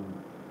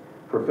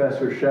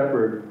Professor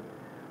Shepard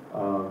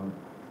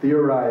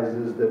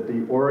theorizes that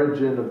the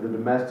origin of the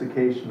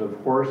domestication of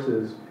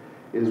horses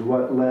is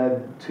what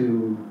led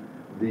to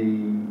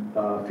the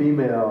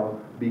female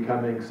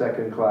becoming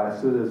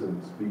second-class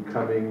citizens,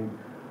 becoming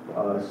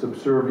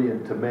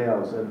subservient to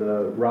males, and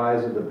the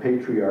rise of the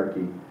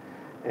patriarchy,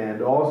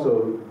 and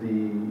also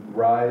the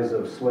rise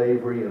of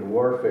slavery and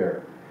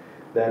warfare.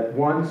 That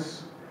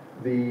once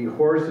the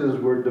horses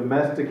were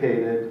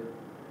domesticated,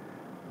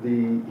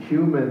 the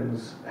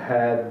humans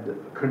had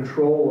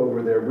control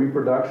over their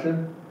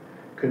reproduction,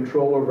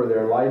 control over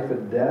their life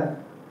and death.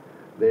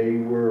 They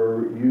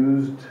were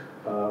used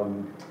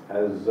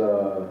as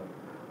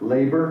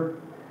labor,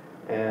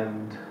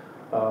 and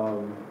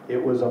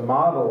it was a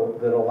model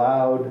that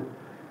allowed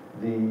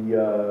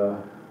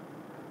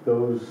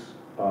those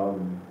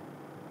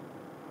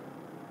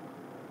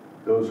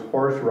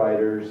horse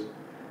riders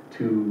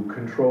to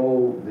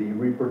control the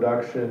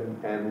reproduction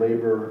and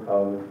labor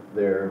of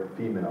their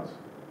females.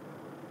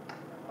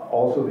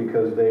 Also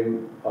because they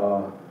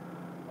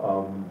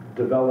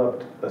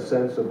developed a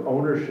sense of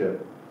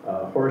ownership.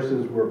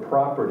 Horses were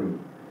property,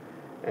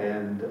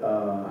 and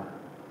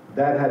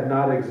that had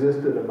not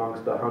existed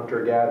amongst the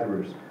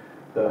hunter-gatherers.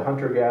 The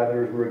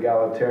hunter-gatherers were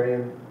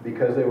egalitarian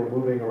because they were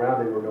moving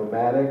around. They were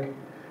nomadic.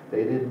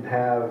 They didn't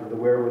have the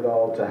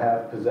wherewithal to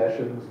have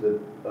possessions that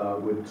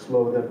would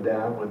slow them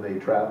down when they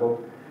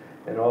traveled.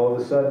 And all of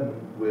a sudden,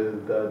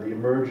 with the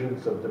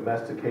emergence of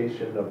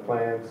domestication of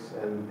plants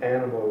and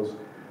animals,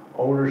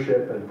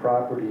 ownership and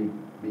property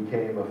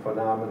became a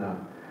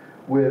phenomenon.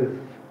 With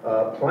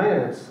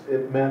plants,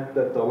 it meant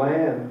that the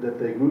land that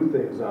they grew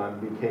things on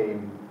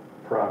became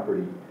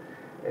property.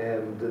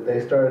 And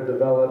they started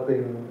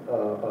developing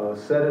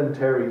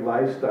sedentary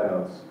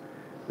lifestyles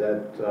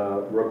that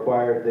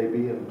required they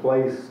be in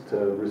place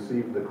to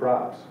receive the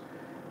crops.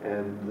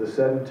 And the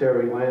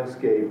sedentary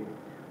landscape,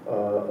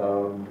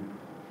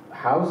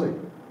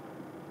 housing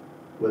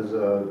was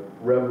a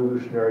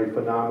revolutionary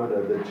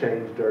phenomena that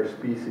changed our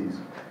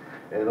species.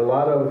 And a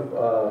lot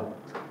of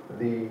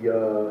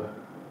the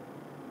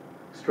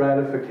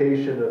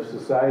stratification of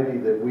society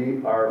that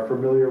we are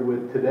familiar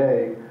with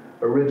today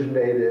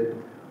originated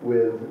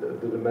with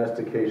the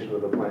domestication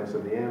of the plants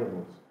and the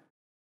animals.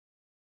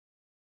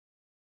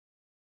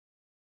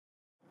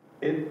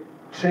 It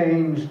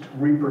changed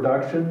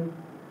reproduction.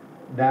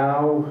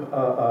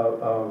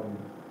 Now,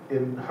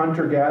 in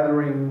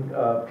hunter-gathering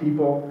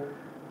people,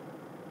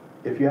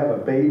 if you have a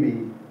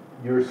baby,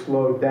 you're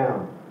slowed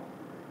down.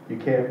 You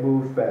can't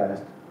move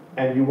fast,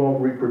 and you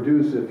won't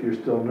reproduce if you're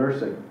still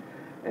nursing.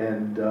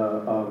 And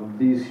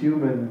these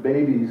human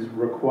babies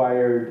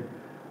required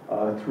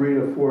 3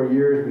 to 4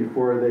 years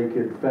before they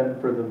could fend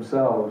for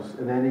themselves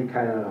in any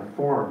kind of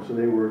form. So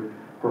they were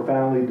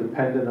profoundly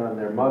dependent on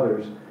their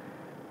mothers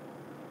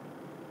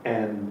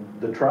and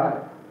the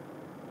tribe.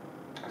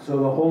 So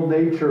the whole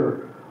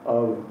nature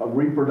of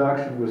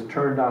reproduction was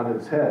turned on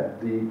its head.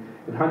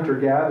 In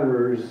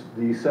hunter-gatherers,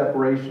 the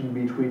separation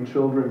between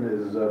children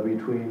is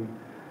between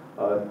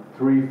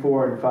 3,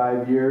 4, and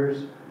 5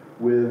 years.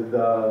 With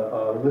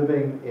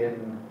living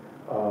in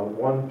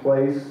one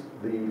place,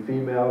 the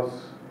females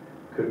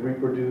could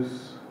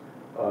reproduce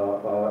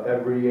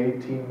every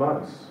 18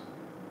 months.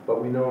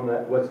 But we know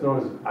that what's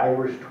known as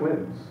Irish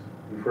twins.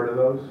 You've heard of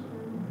those?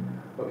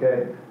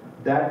 Okay,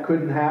 that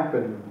couldn't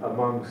happen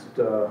amongst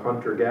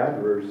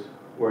hunter-gatherers,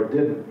 or it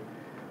didn't.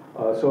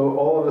 So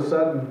all of a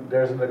sudden,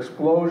 there's an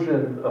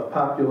explosion of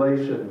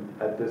population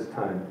at this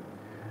time.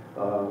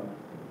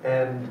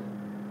 And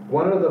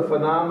one of the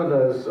phenomena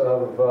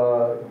of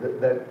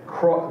that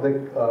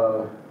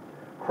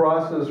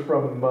crosses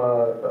from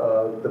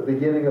the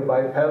beginning of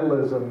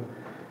bipedalism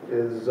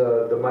is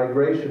the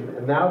migration.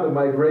 And now the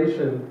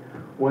migration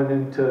went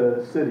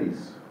into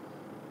cities.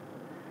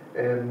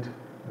 And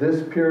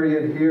this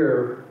period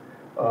here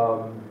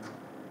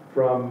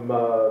from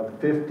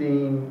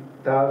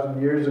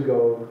 15,000 years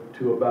ago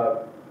to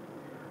about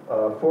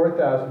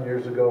 4,000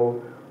 years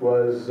ago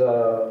was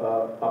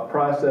a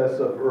process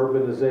of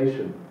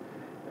urbanization.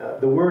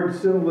 The word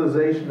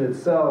civilization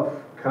itself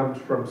comes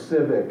from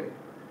civic,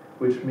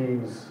 which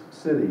means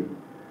city.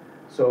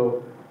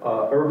 So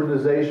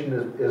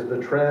urbanization is the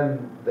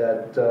trend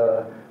that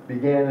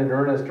began in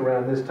earnest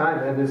around this time,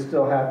 and is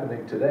still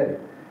happening today.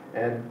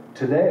 And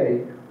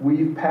today,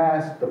 we've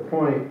passed the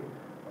point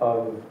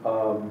of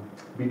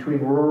between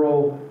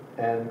rural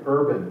and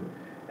urban,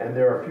 and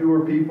there are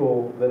fewer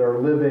people that are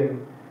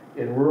living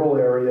in rural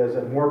areas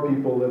and more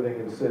people living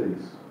in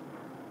cities.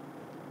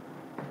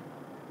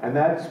 And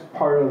that's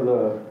part of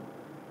the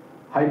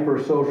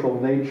hypersocial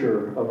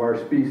nature of our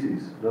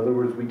species. In other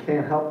words, we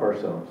can't help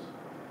ourselves.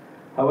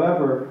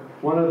 However,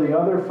 one of the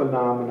other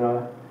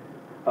phenomena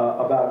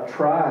about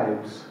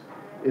tribes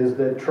is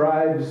that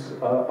tribes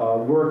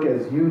work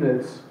as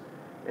units,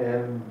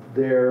 and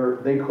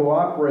they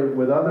cooperate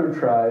with other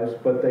tribes,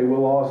 but they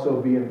will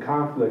also be in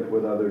conflict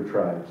with other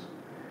tribes.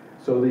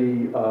 So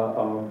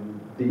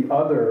the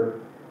other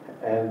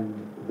and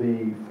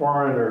the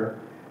foreigner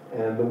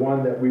and the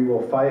one that we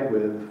will fight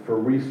with for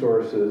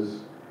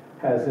resources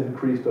has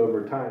increased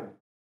over time.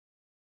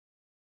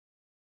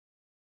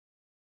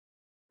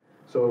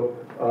 So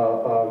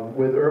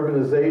with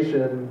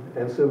urbanization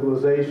and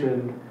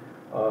civilization,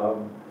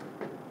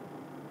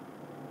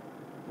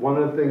 one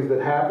of the things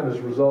that happened as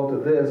a result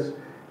of this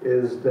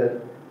is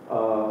that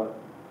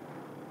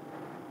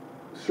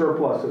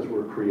surpluses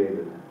were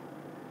created.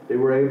 They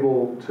were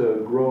able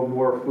to grow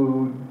more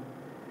food,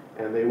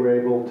 and they were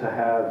able to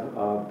have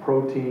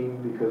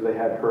protein because they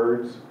had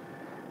herds,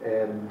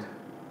 and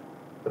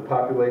the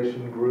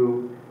population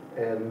grew,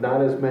 and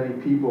not as many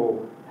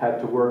people had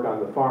to work on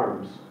the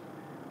farms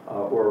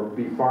or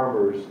be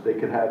farmers. They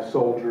could have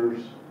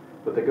soldiers,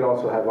 but they could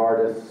also have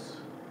artists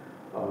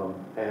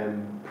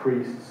and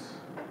priests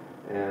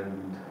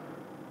and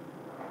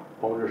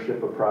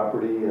ownership of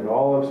property, and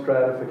all of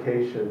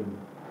stratification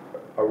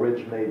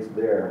originates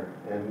there.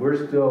 And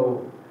we're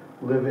still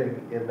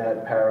living in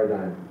that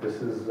paradigm.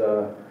 This is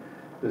a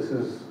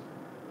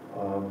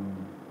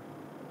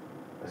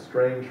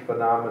strange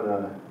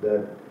phenomena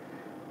that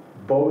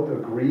both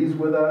agrees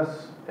with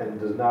us and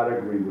does not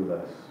agree with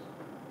us.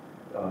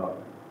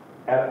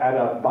 At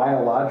a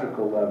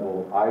biological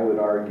level, I would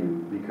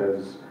argue,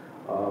 because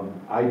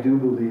I do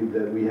believe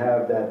that we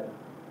have that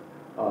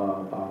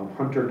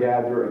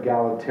hunter-gatherer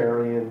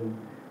egalitarian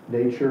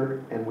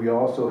nature, and we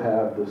also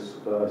have this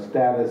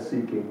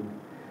status-seeking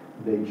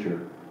nature.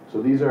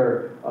 So these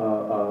are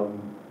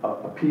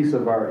a piece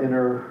of our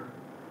inner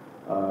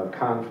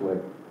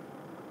conflict.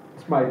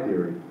 It's my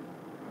theory.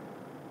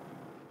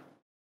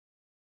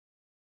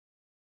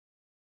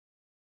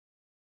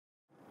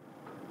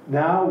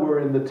 Now we're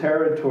in the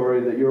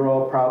territory that you're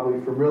all probably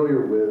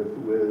familiar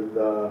with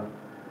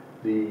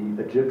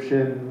the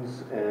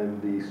Egyptians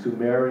and the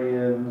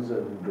Sumerians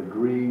and the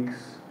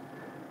Greeks,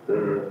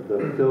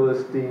 the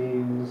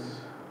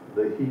Philistines,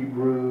 the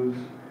Hebrews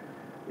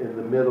in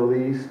the Middle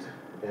East,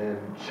 and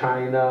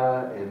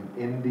China and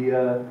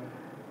India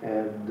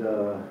and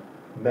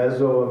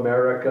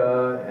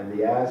Mesoamerica and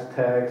the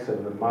Aztecs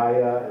and the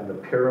Maya and the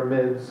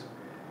pyramids.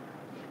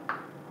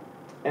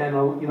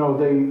 And you know,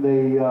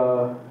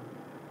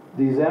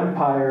 these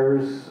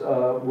empires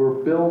were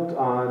built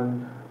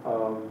on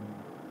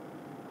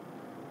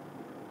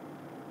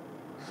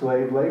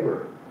slave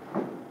labor,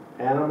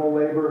 animal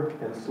labor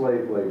and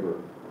slave labor.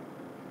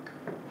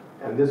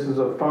 And this is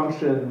a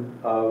function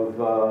of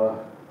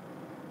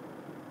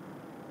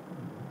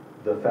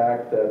the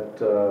fact that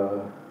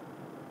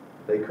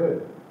they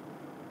could.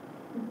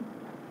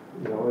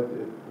 You know,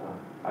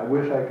 I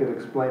wish I could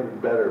explain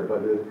it better,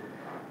 but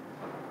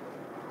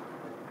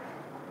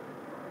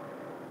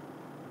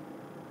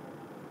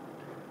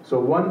so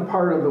one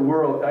part of the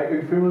world, are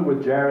you familiar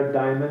with Jared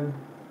Diamond?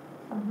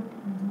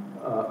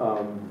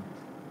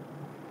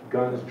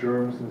 Guns,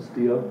 Germs, and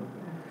Steel.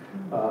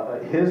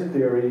 His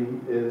theory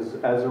is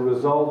as a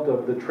result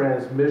of the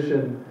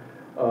transmission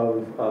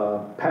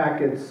of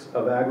packets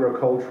of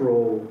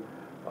agricultural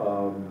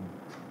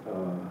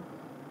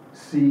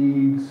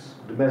seeds,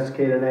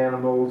 domesticated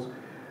animals,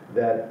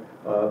 that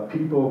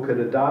people could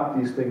adopt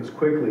these things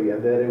quickly,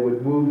 and that it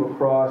would move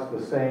across the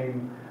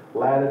same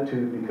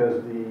latitude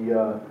because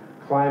the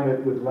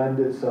climate would lend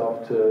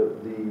itself to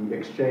the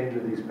exchange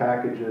of these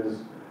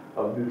packages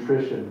of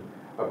nutrition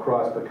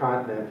across the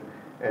continent.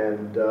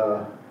 And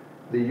the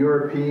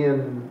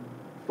European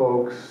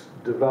folks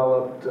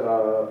developed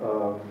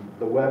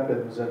the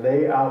weapons, and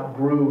they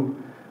outgrew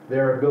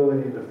their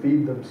ability to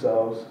feed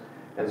themselves,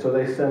 and so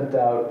they sent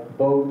out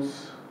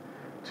boats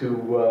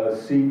to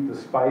seek the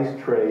spice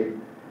trade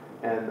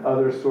and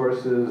other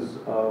sources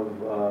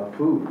of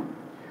food.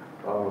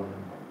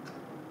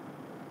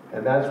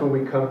 And that's when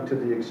we come to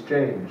the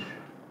exchange.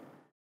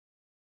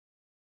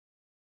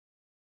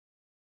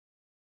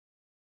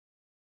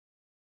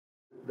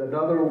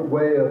 Another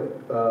way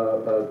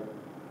of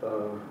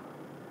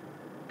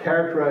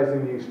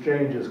characterizing the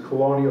exchange is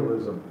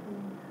colonialism.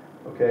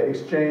 Okay,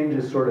 exchange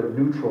is sort of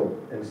neutral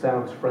and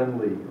sounds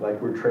friendly,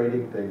 like we're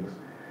trading things.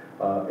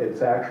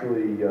 It's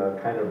actually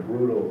kind of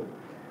brutal,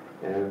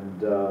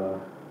 and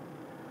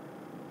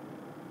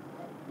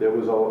there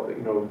was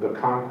the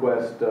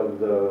conquest of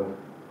the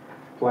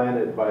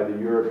planet by the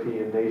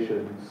European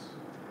nations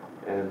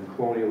and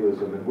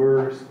colonialism, and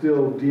we're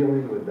still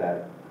dealing with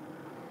that.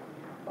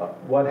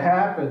 What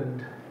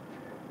happened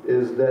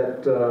is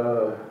that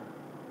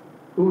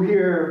who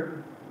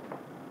here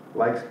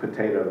likes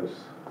potatoes?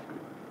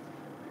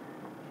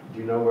 Do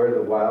you know where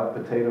the wild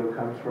potato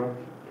comes from?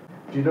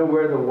 Do you know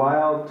where the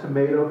wild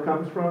tomato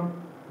comes from?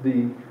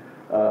 The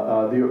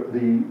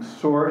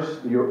source,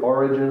 the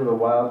origin of the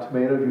wild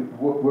tomato,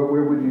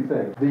 where would you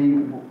think? The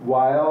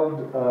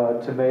wild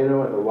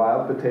tomato and the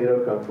wild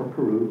potato come from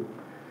Peru.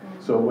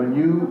 So when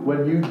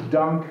you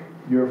dunk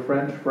your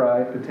French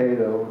fry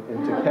potato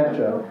into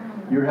ketchup,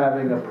 you're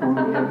having a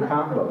Peruvian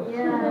combo.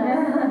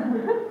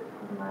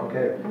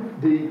 Okay.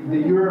 The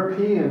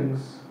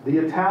Europeans, the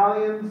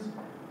Italians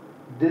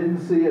didn't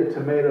see a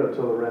tomato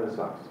till the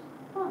Renaissance.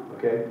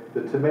 Okay?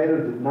 The tomato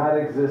did not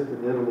exist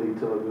in Italy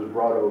till it was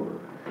brought over.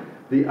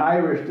 The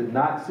Irish did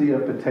not see a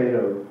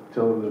potato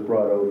till it was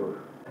brought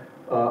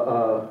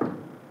over.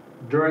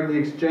 During the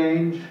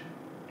exchange,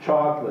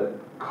 chocolate,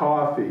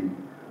 coffee,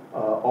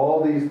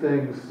 all these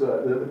things.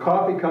 The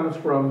coffee comes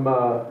from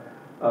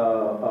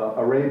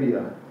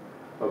Arabia,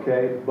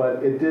 okay?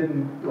 But it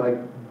didn't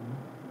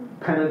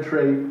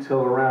penetrate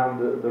till around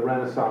the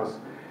Renaissance.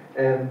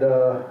 And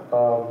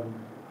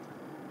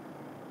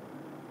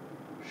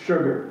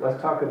sugar.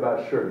 Let's talk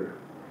about sugar.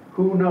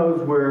 Who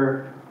knows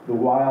where the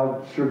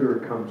wild sugar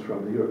comes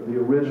from, the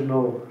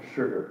original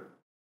sugar?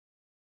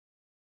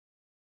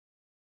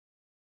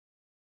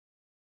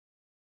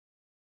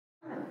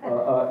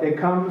 It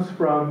comes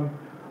from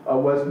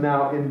what's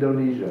now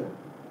Indonesia,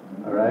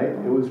 all right?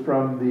 It was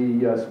from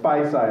the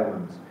Spice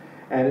Islands,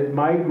 and it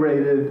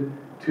migrated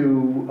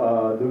to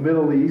the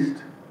Middle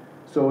East.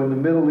 So in the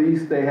Middle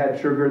East, they had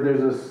sugar.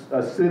 There's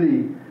a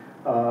city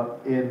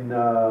in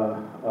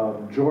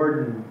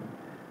Jordan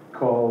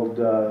called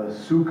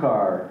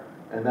Sukar,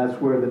 and that's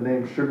where the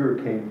name sugar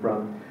came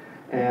from.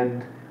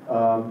 And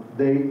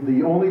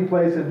the only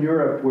place in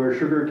Europe where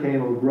sugar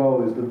cane will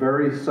grow is the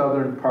very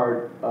southern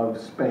part of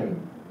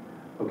Spain.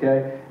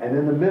 Okay? And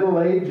in the Middle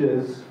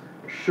Ages,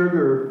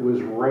 sugar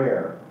was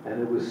rare,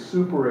 and it was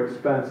super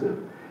expensive,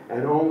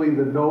 and only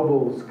the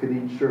nobles could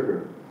eat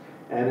sugar.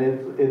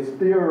 And it's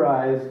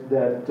theorized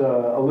that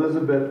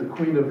Elizabeth, the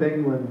Queen of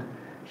England,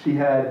 she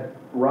had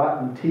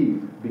rotten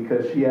teeth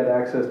because she had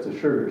access to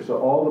sugar. So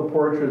all the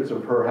portraits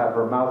of her have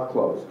her mouth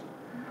closed.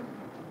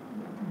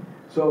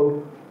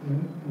 So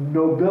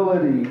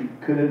nobility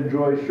could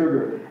enjoy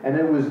sugar, and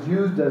it was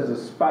used as a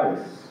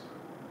spice.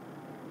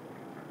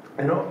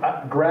 And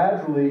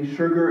gradually,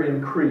 sugar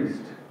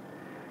increased.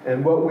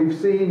 And what we've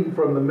seen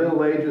from the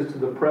Middle Ages to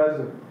the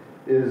present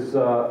is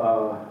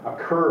a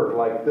curve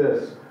like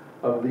this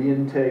of the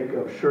intake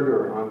of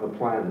sugar on the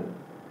planet.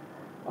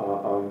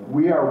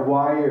 We are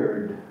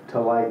wired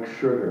to like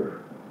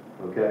sugar,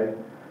 okay?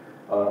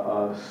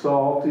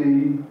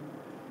 Salty,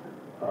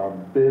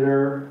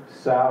 bitter,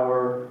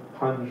 sour,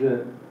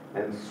 pungent,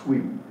 and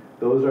sweet.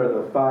 Those are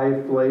the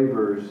 5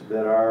 flavors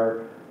that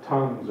our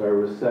tongues are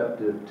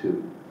receptive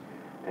to.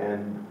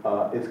 And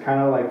it's kind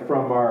of like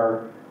from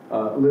our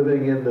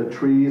living in the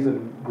trees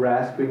and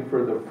grasping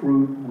for the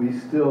fruit, we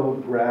still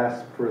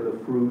grasp for the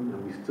fruit,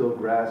 and we still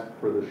grasp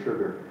for the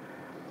sugar.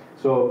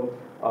 So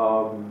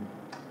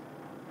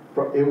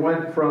it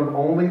went from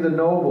only the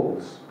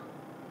nobles,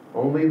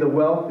 only the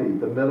wealthy,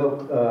 the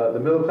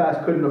middle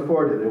class couldn't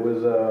afford it. It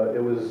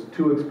was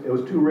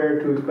too rare,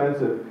 too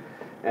expensive,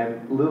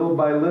 and little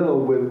by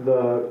little, with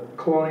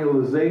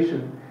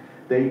colonialization,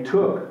 they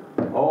took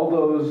all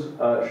those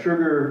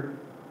sugar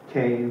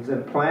canes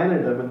and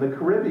planted them in the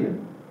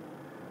Caribbean,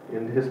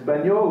 in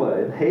Hispaniola,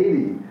 in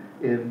Haiti,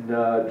 in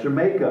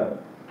Jamaica.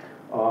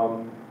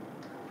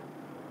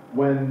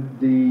 When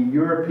the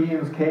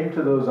Europeans came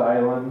to those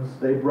islands,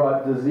 they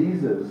brought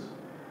diseases.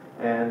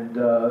 And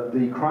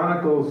the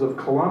Chronicles of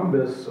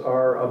Columbus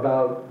are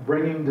about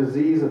bringing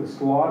disease and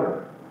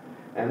slaughter.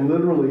 And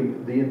literally,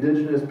 the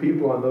indigenous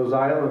people on those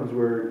islands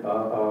were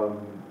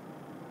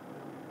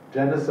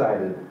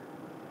genocided.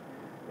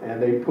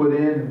 And they put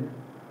in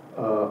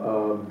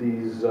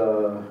these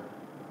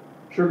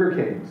sugar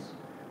canes.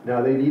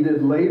 Now, they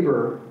needed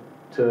labor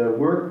to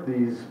work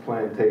these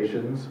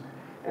plantations,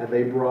 and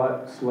they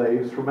brought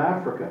slaves from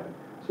Africa.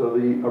 So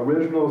the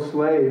original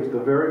slaves,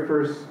 the very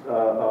first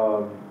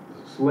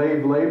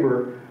slave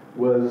labor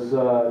was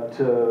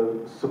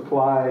to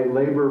supply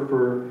labor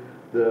for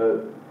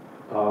the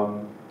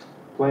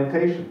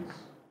plantations.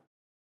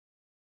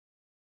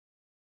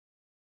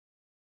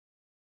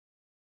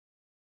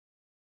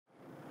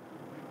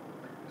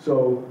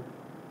 So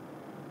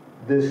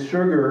this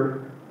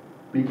sugar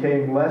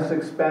became less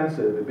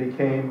expensive. It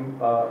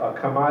became a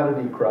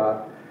commodity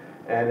crop,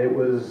 and it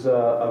was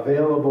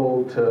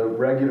available to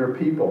regular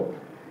people.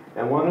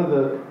 And one of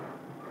the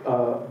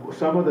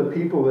some of the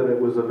people that it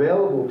was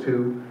available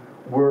to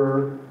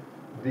were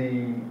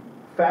the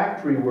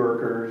factory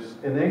workers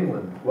in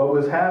England. What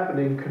was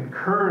happening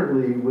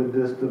concurrently with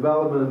this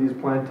development of these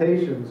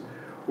plantations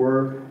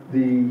were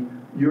the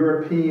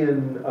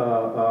European, the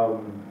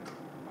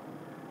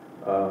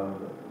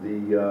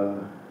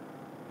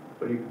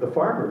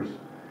farmers.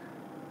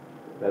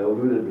 That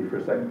eluded me for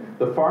a second.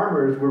 The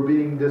farmers were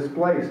being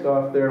displaced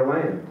off their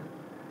land.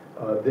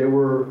 There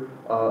were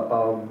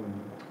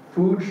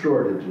food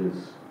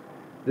shortages.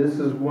 This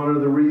is one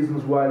of the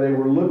reasons why they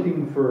were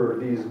looking for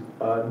these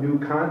new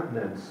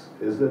continents,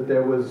 is that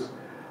there was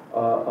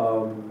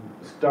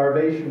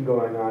starvation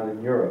going on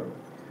in Europe.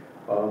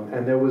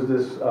 And there was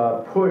this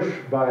push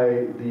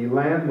by the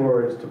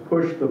landlords to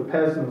push the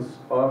peasants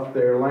off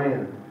their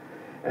land.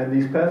 And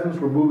these peasants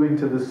were moving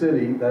to the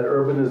city, that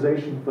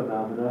urbanization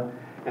phenomena,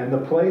 and the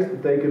place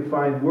that they could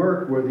find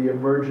work were the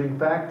emerging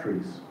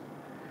factories.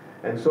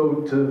 And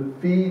so to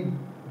feed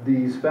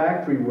these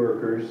factory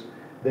workers,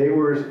 they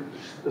were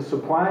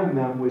supplying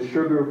them with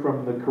sugar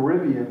from the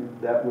Caribbean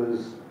that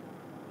was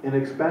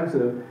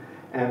inexpensive,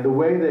 and the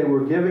way they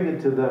were giving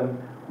it to them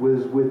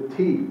was with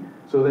tea.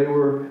 So they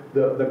were,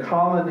 the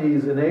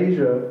colonies in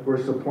Asia were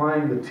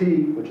supplying the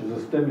tea, which is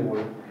a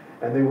stimulant,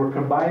 and they were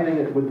combining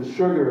it with the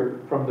sugar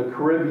from the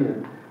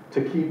Caribbean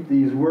to keep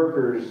these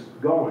workers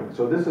going.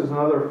 So this is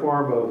another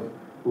form of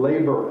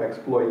labor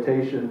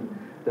exploitation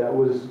that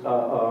was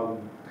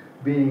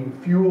being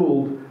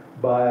fueled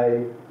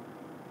by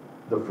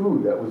the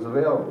food that was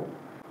available,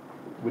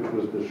 which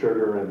was the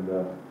sugar and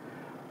the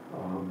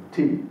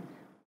tea.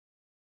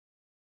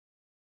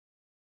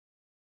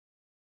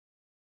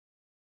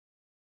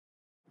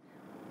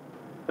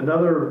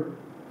 Another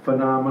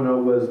phenomena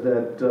was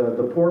that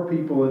the poor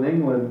people in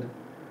England,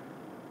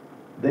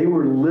 they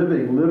were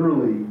living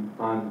literally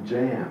on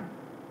jam,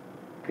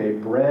 okay,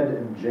 bread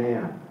and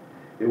jam.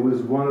 It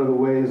was one of the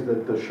ways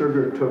that the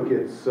sugar took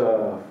its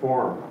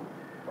form.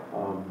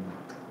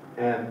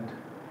 And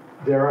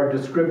there are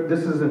this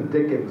is in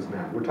Dickens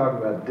now, we're talking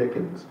about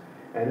Dickens.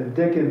 And in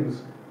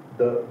Dickens,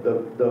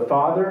 the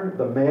father,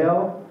 the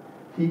male,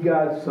 he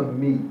got some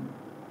meat.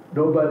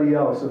 Nobody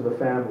else in the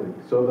family.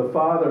 So the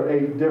father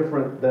ate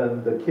different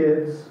than the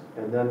kids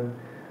and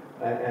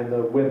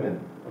the women.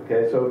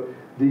 Okay, so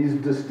these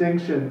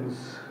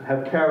distinctions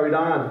have carried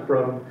on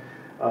from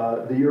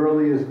the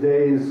earliest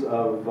days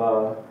of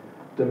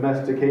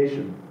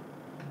domestication.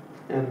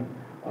 And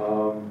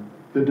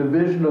the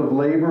division of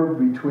labor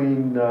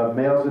between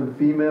males and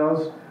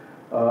females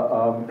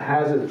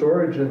has its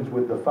origins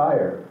with the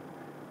fire.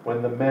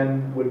 When the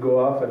men would go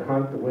off and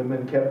hunt, the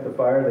women kept the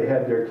fire. They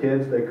had their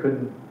kids.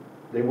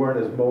 They weren't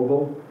as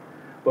mobile.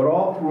 But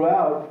all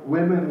throughout,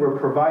 women were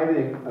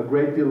providing a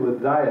great deal of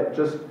the diet,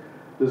 just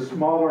the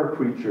smaller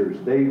creatures.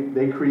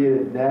 They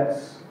created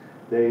nets.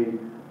 They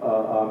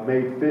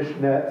made fish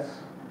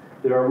nets.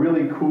 There are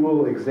really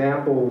cool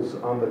examples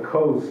on the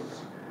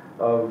coasts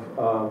of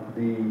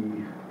the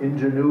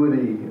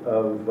ingenuity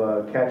of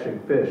catching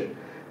fish.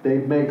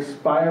 They'd make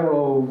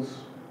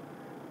spirals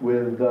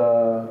with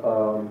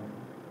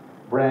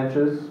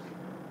branches,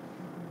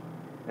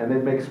 and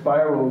they'd make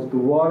spirals. The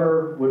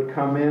water would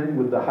come in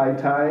with the high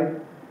tide.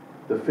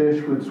 The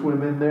fish would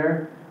swim in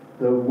there.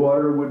 The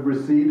water would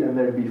recede, and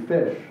there'd be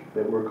fish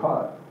that were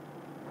caught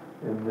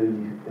in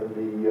the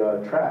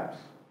traps.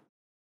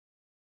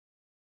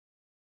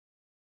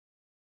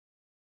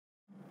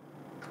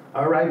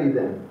 Alrighty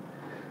then.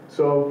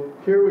 So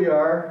here we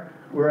are.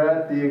 We're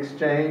at the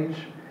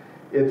exchange.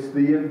 It's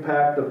the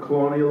impact of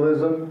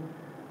colonialism.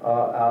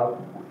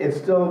 It's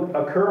still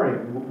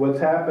occurring. What's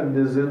happened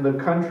is in the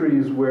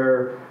countries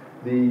where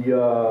the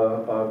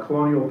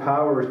colonial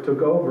powers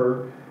took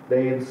over,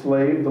 they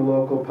enslaved the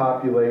local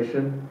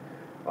population,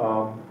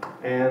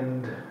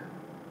 and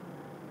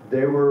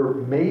there were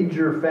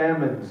major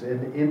famines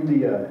in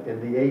India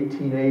in the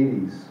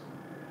 1880s.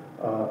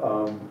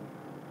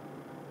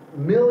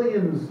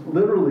 Millions,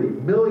 literally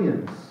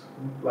millions,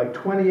 like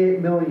 28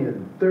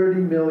 million,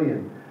 30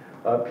 million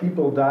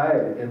people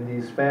died in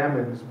these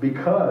famines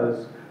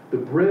because the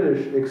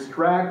British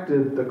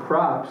extracted the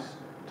crops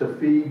to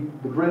feed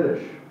the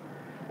British.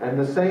 And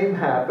the same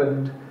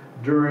happened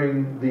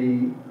during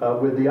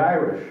with the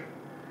Irish.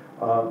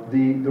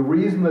 The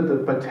reason that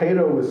the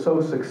potato was so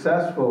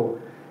successful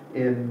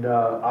in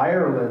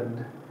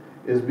Ireland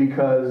is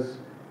because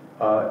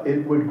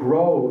it would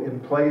grow in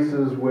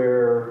places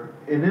where,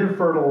 in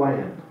infertile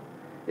land.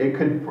 It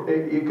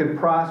could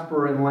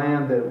prosper in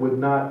land that would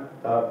not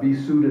be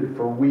suited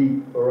for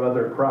wheat or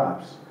other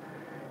crops.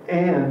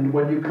 And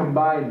when you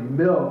combine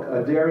milk,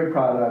 a dairy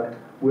product,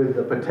 with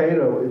the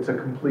potato, it's a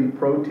complete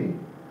protein.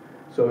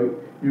 So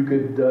you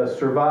could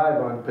survive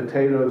on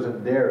potatoes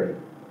and dairy,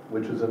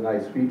 which is a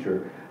nice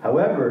feature.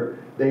 However,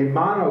 they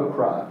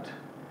monocropped.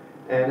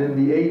 And in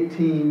the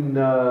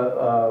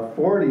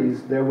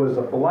 1840s, there was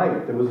a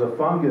blight. There was a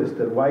fungus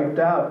that wiped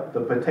out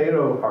the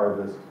potato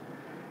harvest,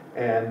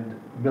 and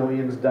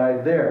millions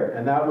died there.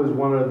 And that was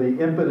one of the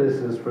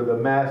impetuses for the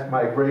mass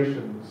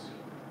migrations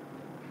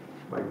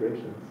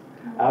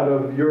out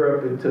of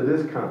Europe into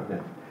this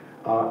continent.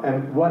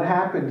 And what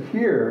happened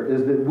here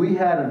is that we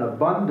had an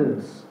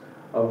abundance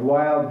of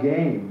wild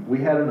game, we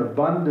had an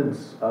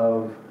abundance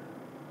of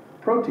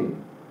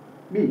protein,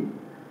 meat.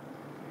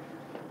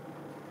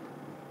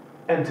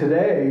 And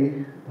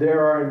today,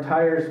 there are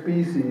entire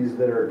species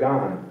that are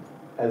gone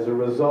as a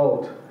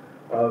result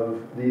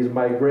of these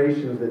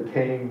migrations that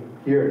came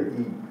here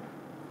to eat.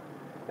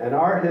 And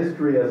our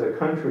history as a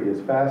country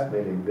is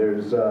fascinating.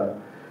 There's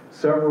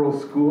several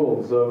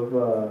schools of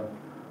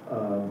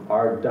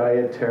our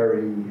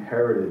dietary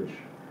heritage.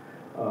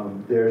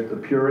 There's the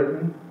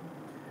Puritan.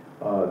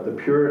 The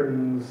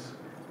Puritans,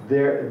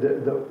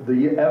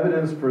 the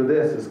evidence for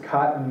this is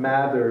Cotton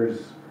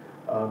Mather's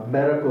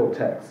medical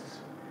texts.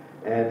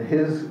 And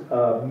his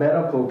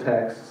medical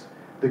texts,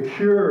 the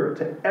cure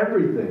to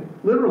everything,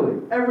 literally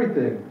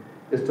everything,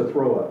 is to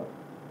throw up,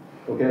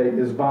 okay,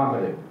 is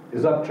vomiting,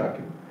 is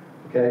upchucking,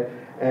 okay?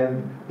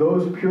 And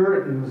those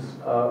Puritans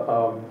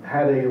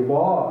had a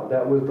law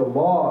that was the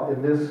law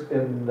in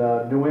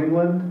New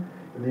England,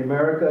 in the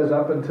Americas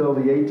up until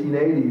the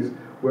 1880s,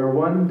 where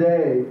one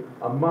day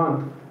a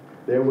month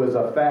there was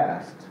a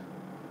fast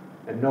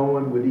and no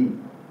one would eat.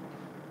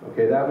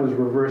 Okay, that was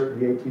reversed in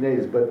the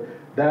 1880s, but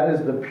that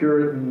is the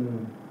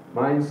Puritan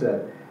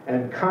mindset.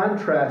 And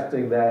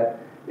contrasting that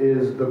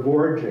is the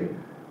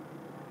gorging,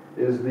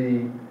 is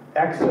the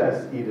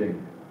excess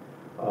eating.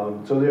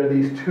 So there are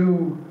these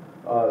two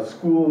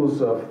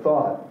schools of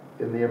thought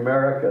in the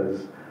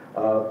Americas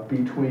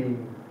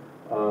between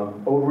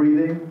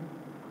overeating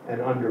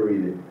and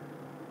undereating,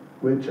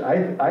 which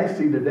I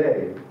see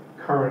today,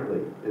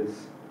 currently.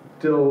 It's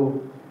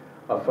still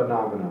a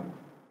phenomenon.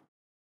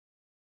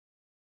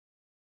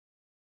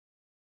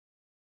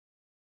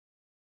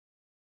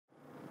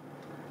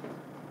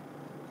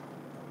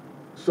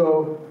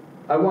 So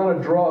I want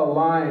to draw a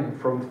line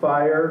from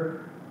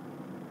fire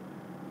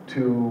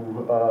to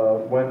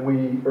when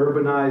we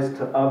urbanized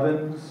to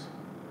ovens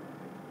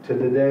to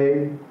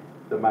today,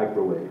 the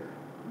microwave.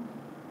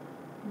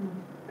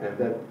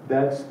 And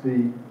that's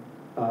the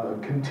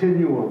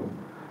continuum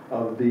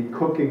of the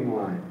cooking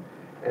line.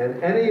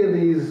 And any of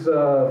these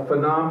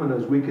phenomena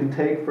we can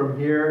take from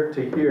here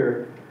to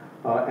here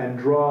and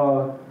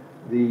draw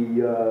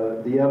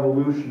the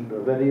evolution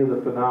of any of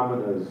the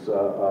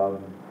phenomena.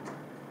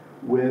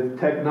 With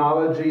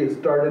technology, it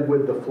started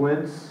with the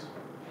flints,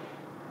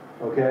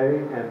 okay,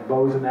 and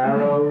bows and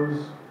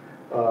arrows.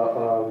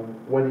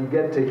 When you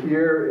get to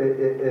here,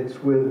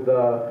 it's with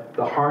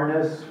the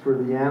harness for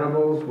the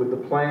animals, with the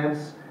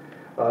plants,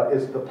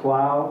 it's the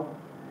plow.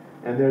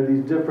 And there are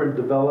these different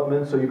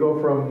developments. So you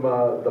go from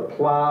the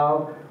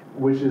plow,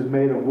 which is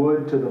made of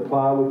wood, to the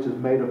plow, which is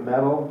made of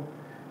metal,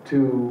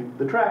 to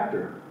the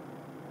tractor.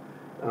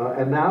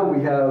 And now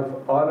we have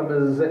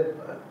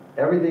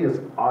everything is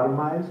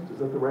automized. Is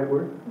that the right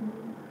word?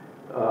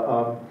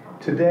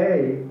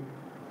 Today,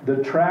 the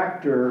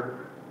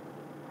tractor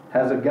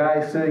has a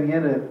guy sitting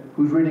in it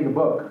who's reading a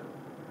book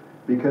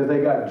because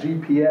they got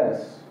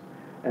GPS,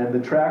 and the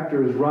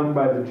tractor is run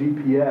by the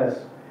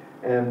GPS.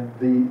 And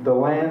the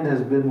land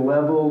has been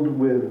leveled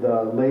with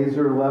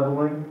laser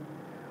leveling.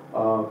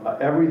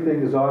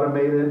 Everything is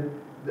automated.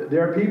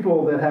 There are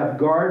people that have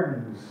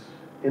gardens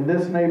in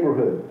this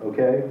neighborhood,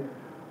 okay,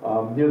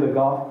 near the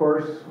golf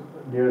course,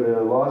 near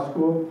the law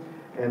school,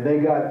 and they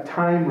got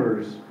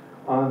timers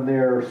on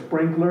their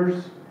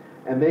sprinklers,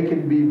 and they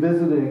can be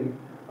visiting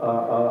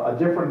a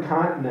different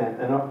continent,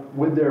 and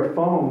with their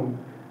phone,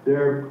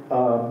 they're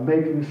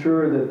making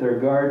sure that their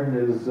garden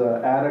is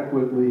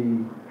adequately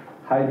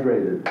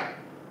hydrated,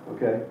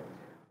 okay?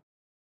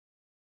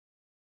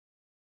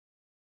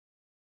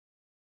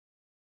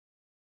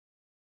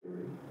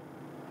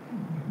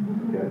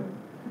 Okay.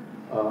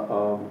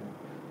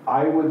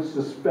 I would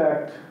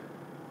suspect,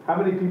 how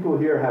many people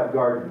here have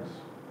gardens?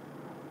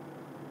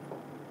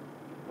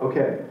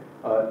 Okay,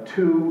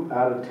 2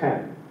 out of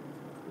 10,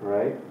 all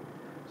right?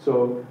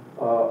 So,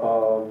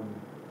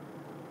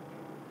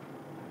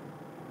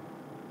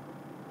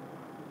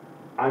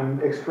 I'm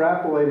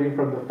extrapolating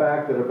from the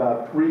fact that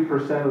about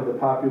 3% of the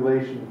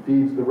population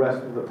feeds the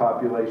rest of the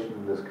population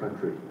in this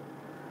country,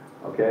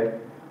 okay?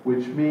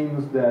 Which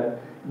means that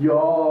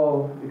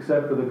y'all,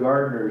 except for the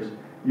gardeners,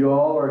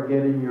 y'all are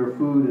getting your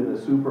food in a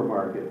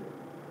supermarket,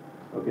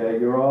 okay?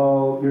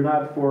 You're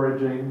not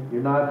foraging,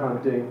 you're not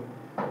hunting,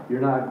 you're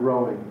not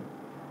growing.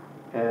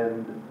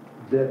 And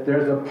that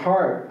there's a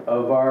part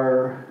of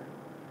our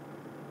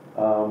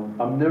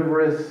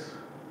omnivorous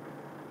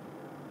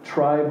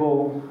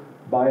tribal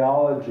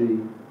biology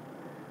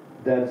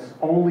that's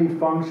only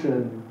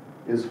function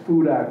is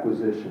food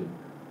acquisition.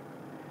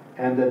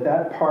 And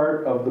that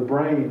part of the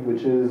brain,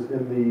 which is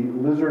in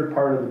the lizard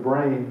part of the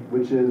brain,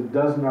 which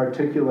doesn't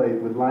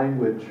articulate with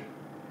language,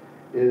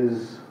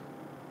 is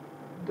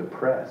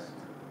depressed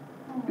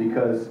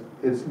because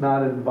it's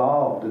not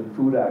involved in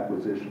food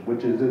acquisition,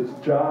 which is its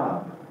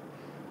job,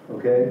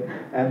 okay?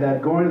 And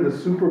that going to the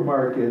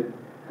supermarket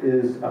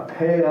is a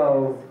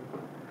pale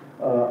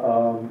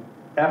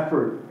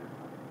effort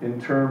in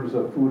terms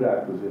of food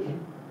acquisition.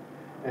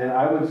 And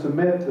I would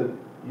submit that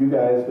you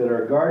guys that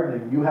are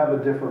gardening, you have a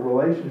different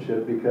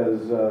relationship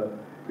because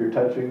you're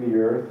touching the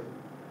earth,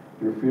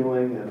 you're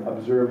feeling and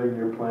observing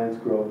your plants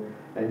grow,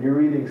 and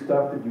you're eating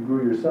stuff that you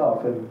grew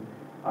yourself, and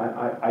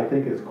I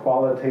think it's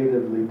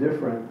qualitatively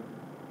different,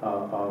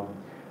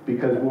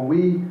 because when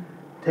we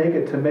take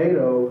a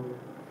tomato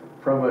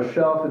from a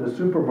shelf in a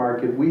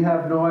supermarket, we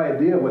have no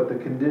idea what the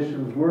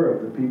conditions were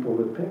of the people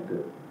that picked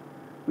it.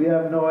 We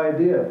have no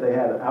idea if they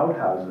had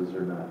outhouses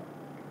or not,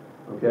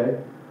 okay?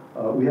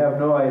 We have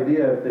no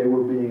idea if they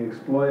were being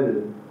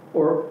exploited,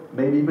 or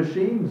maybe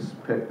machines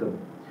picked them.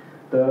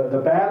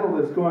 The battle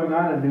that's going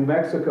on in New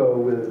Mexico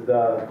with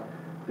the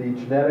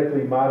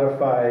genetically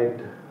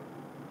modified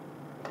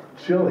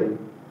chili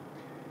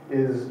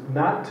is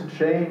not to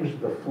change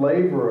the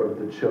flavor of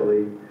the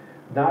chili,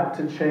 not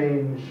to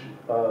change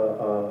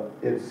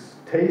its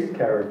taste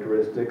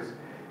characteristics,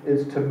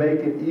 is to make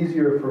it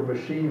easier for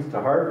machines to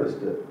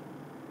harvest it.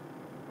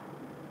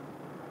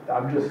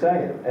 I'm just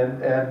saying, and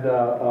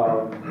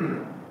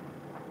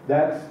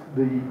that's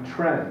the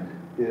trend,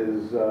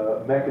 is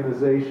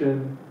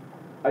mechanization.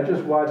 I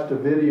just watched a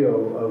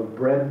video of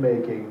bread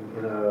making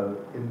in an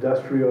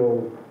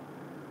industrial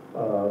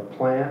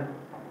plant,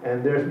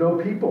 and there's no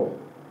people.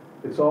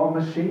 It's all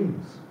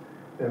machines,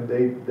 and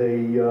they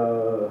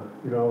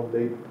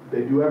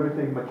do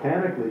everything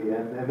mechanically,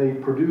 and they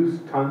produce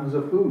tons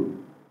of food.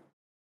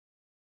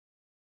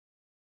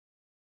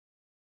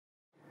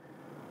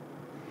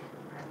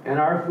 And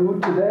our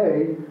food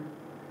today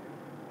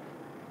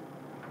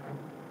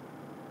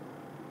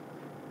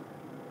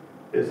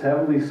is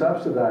heavily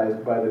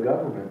subsidized by the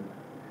government,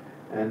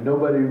 and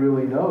nobody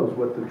really knows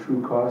what the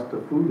true cost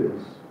of food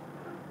is.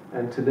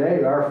 And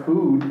today our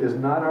food is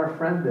not our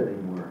friend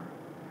anymore.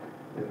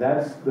 And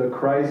that's the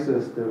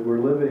crisis that we're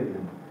living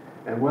in.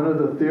 And one of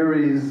the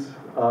theories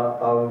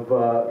of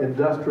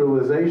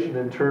industrialization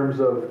in terms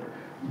of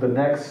the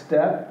next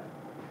step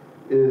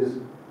is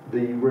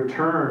the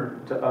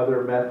return to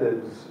other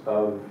methods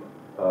of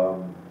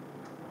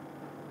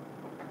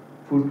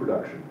food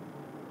production.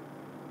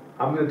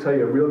 I'm going to tell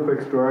you a real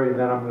quick story, and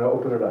then I'm going to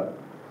open it up.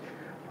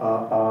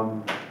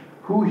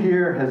 Who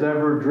here has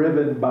ever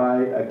driven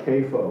by a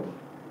CAFO,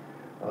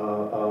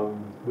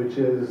 which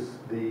is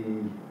the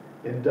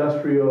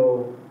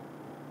industrial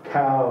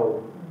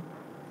cow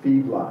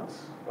feedlots?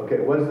 Okay,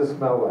 what does this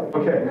smell like?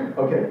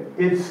 Okay,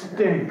 it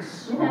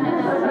stinks.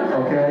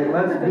 Okay,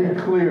 let's be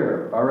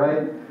clear, all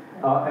right?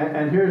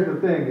 And here's the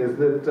thing, is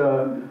that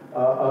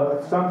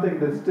something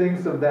that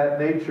stinks of that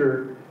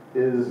nature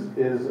is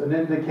an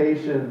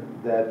indication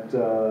that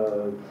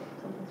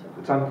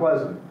it's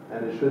unpleasant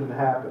and it shouldn't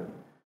happen.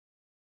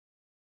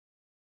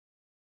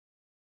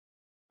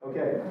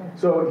 Okay,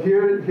 so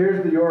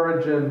here's the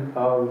origin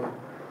of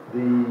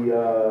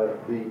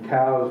the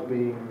cows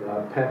being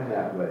penned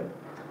that way.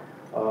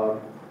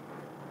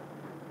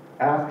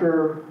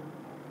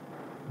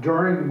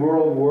 During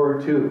World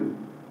War II,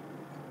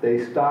 they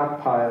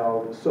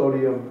stockpiled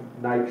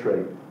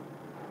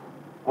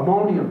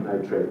ammonium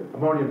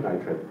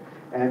nitrate.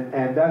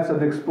 And that's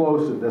an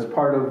explosive. That's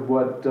part of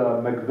what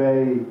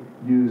McVeigh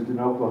used in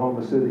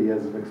Oklahoma City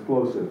as an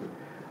explosive.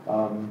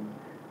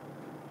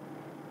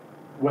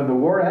 When the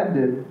war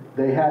ended,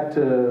 they had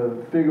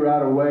to figure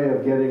out a way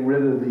of getting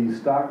rid of these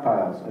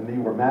stockpiles, and they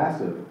were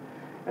massive.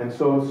 And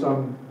so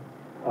some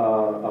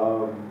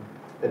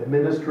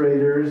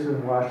administrators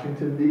in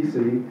Washington,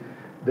 D.C.,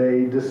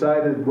 they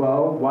decided,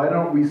 well, why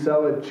don't we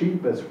sell it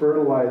cheap as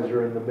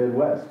fertilizer in the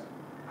Midwest?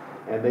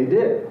 And they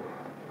did.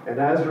 And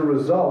as a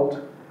result,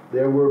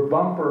 there were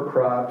bumper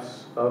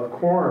crops of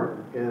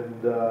corn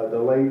in the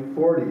late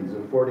 40s,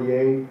 in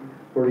 48,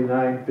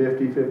 49,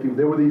 50, 50.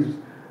 There were these,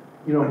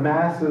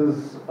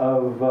 masses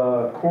of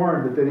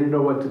corn that they didn't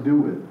know what to do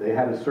with. They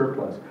had a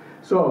surplus.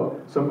 So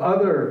some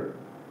other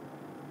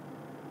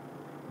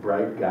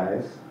bright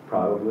guys,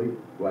 probably,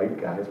 white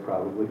guys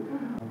probably,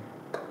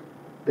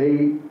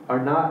 they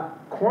are not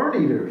corn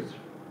eaters.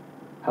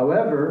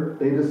 However,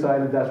 they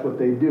decided that's what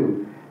they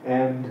do.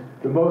 And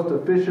the most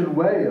efficient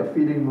way of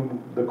feeding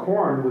them the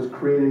corn was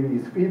creating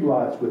these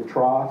feedlots with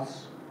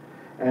troughs,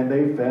 and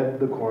they fed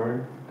the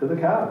corn to the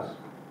cows.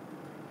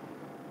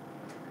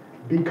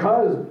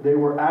 Because they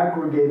were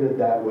aggregated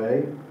that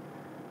way,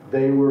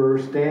 they were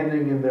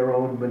standing in their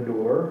own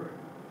manure,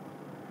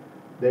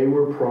 they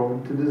were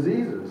prone to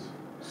diseases.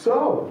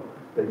 So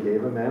they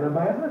gave them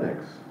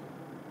antibiotics.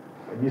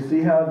 And you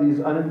see how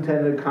these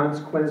unintended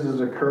consequences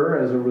occur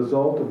as a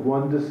result of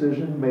one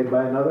decision made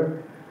by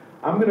another?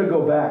 I'm going to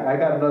go back. I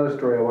got another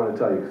story I want to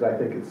tell you because I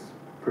think it's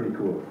pretty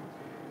cool.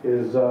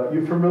 Is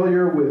you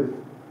familiar with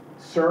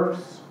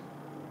serfs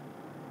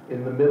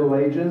in the Middle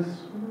Ages?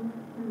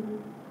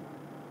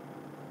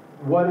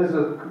 What is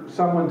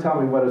someone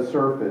tell me what a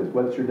serf is.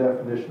 What's your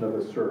definition of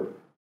a serf?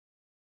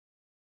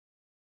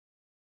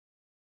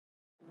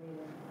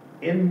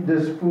 In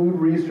this food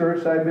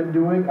research I've been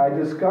doing, I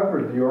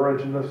discovered the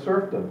origin of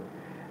serfdom.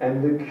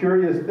 And the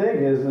curious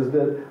thing is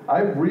that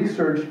I've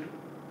researched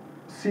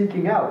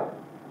seeking out,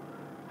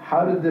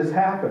 how did this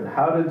happen?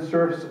 How did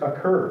serfs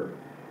occur?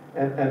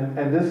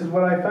 And this is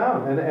what I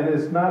found. And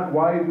it's not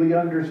widely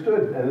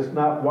understood, and it's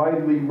not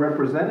widely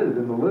represented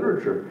in the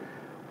literature,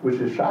 which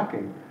is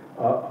shocking.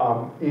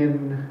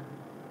 In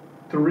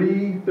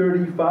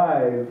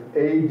 335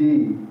 AD,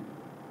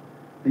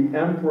 the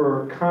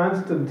Emperor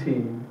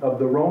Constantine of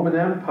the Roman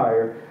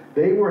Empire,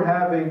 they were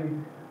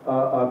having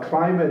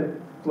climate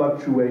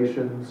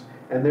fluctuations,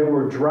 and there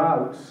were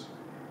droughts,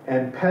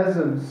 and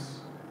peasants,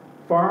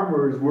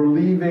 farmers were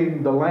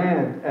leaving the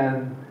land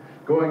and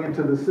going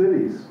into the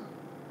cities,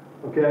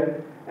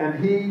 okay?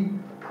 And he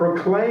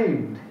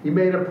proclaimed, he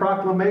made a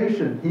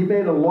proclamation, he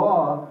made a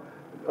law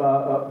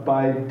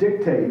by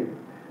dictate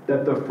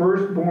that the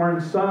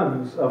firstborn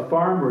sons of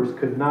farmers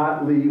could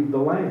not leave the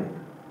land.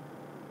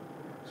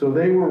 So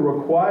they were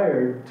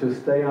required to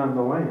stay on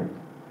the land.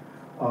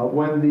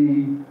 When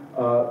the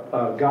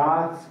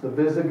Goths, the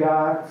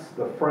Visigoths,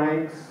 the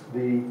Franks,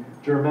 the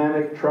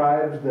Germanic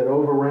tribes that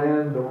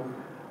overran the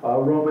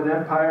Roman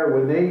Empire,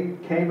 when they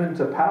came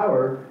into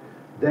power,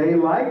 they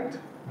liked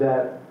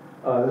that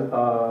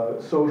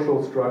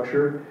social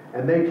structure,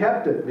 and they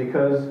kept it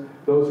because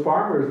those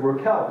farmers were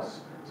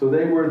Celts. So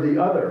they were the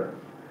other.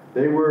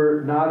 They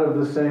were not of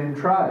the same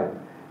tribe.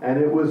 And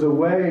it was a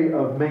way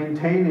of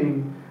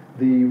maintaining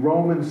the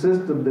Roman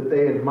system that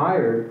they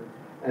admired,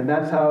 and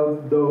that's how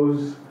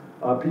those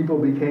people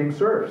became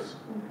serfs.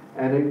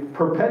 And it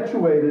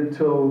perpetuated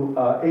till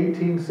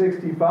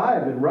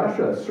 1865 in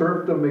Russia.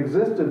 Serfdom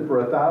existed for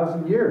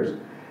 1,000 years.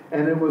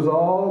 And it was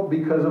all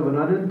because of an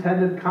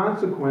unintended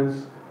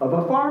consequence of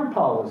a farm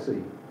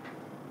policy.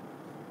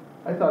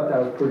 I thought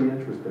that was pretty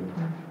interesting.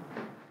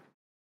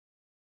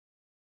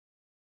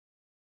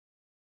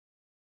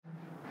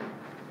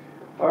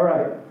 All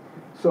right,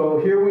 so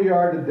here we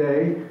are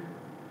today,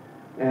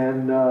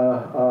 and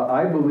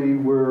I believe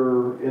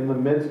we're in the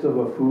midst of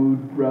a food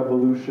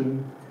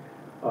revolution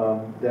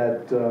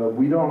that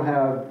we don't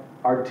have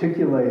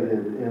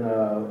articulated in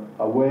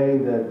a way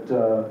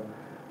that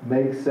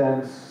makes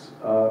sense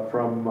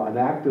from an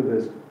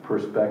activist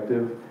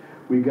perspective.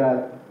 We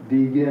got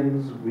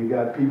vegans, we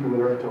got people that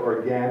are into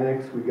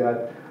organics, we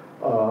got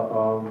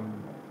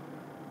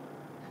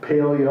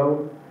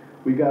paleo.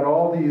 We got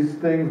all these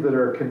things that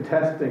are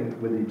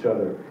contesting with each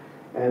other.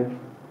 And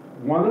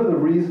one of the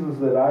reasons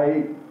that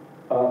I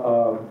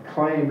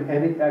claim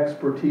any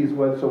expertise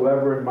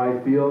whatsoever in my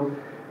field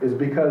is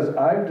because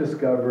I've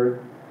discovered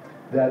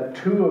that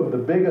two of the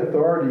big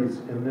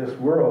authorities in this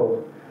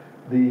world,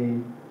 the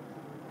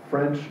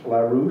French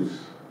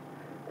Larousse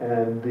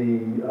and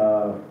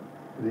the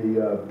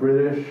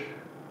British,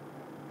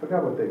 I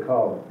forgot what they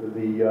call it,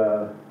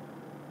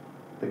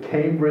 the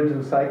Cambridge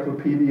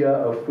Encyclopedia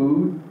of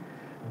Food,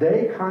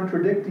 they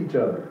contradict each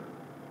other.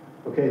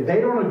 Okay,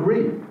 they don't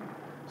agree.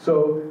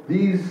 So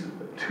these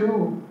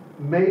two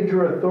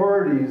major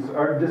authorities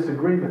are in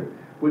disagreement,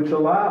 which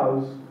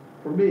allows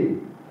for me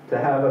to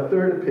have a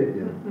third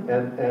opinion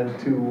and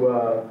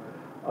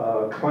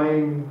to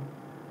claim,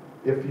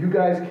 if you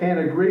guys can't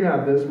agree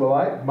on this,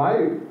 well,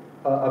 my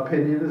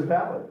opinion is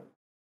valid.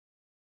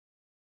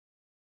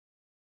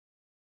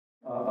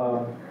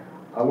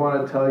 I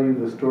want to tell you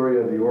the story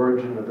of the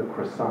origin of the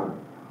croissant.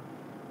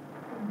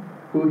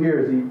 Who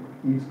here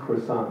eats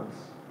croissants?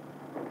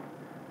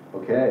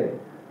 Okay.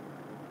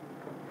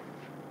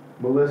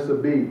 Melissa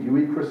B., do you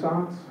eat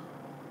croissants?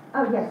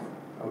 Oh, yes.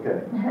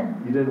 Okay.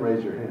 You didn't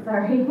raise your hand.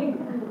 Sorry.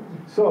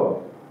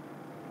 So,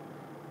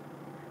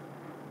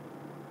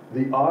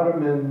 the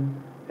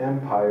Ottoman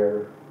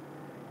Empire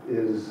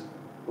is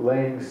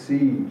laying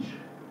siege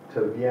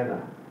to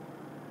Vienna.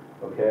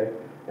 Okay?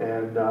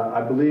 And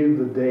I believe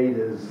the date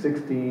is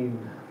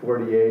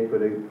 1648,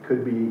 but it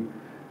could be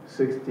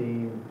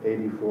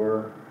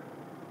 1684,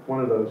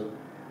 one of those.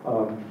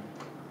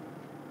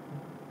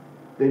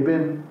 They've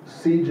been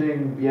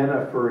sieging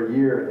Vienna for a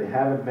year. They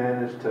haven't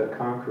managed to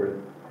conquer it.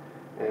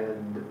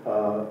 And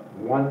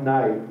one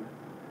night,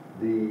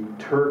 the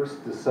Turks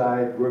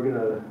decide we're going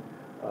to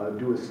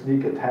do a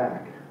sneak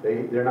attack.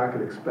 They're not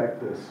going to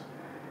expect this.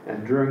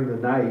 And during the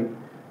night,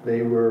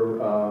 they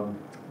were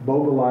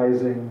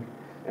mobilizing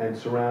and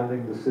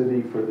surrounding the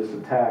city for this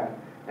attack.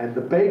 And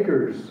the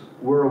bakers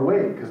were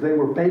awake because they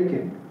were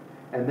baking.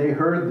 And they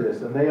heard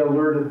this, and they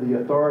alerted the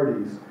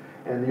authorities.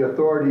 And the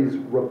authorities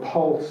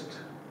repulsed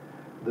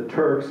the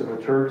Turks, and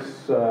the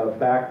Turks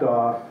backed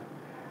off.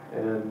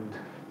 And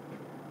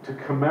to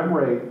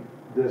commemorate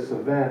this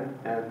event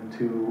and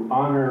to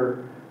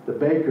honor the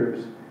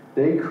bakers,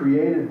 they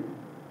created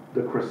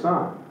the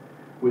croissant,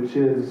 which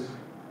is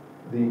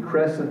the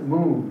crescent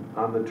moon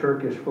on the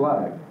Turkish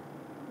flag.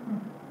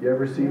 You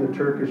ever see the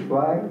Turkish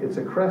flag? It's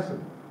a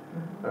crescent,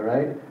 all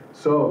right?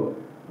 So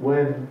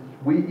when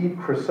we eat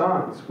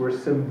croissants, we're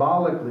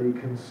symbolically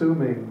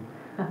consuming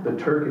the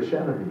Turkish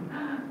enemy,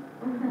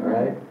 all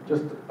right?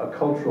 Just a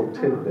cultural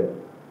tidbit.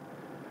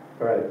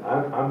 All right,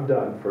 I'm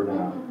done for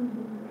now.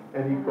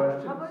 Any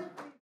questions?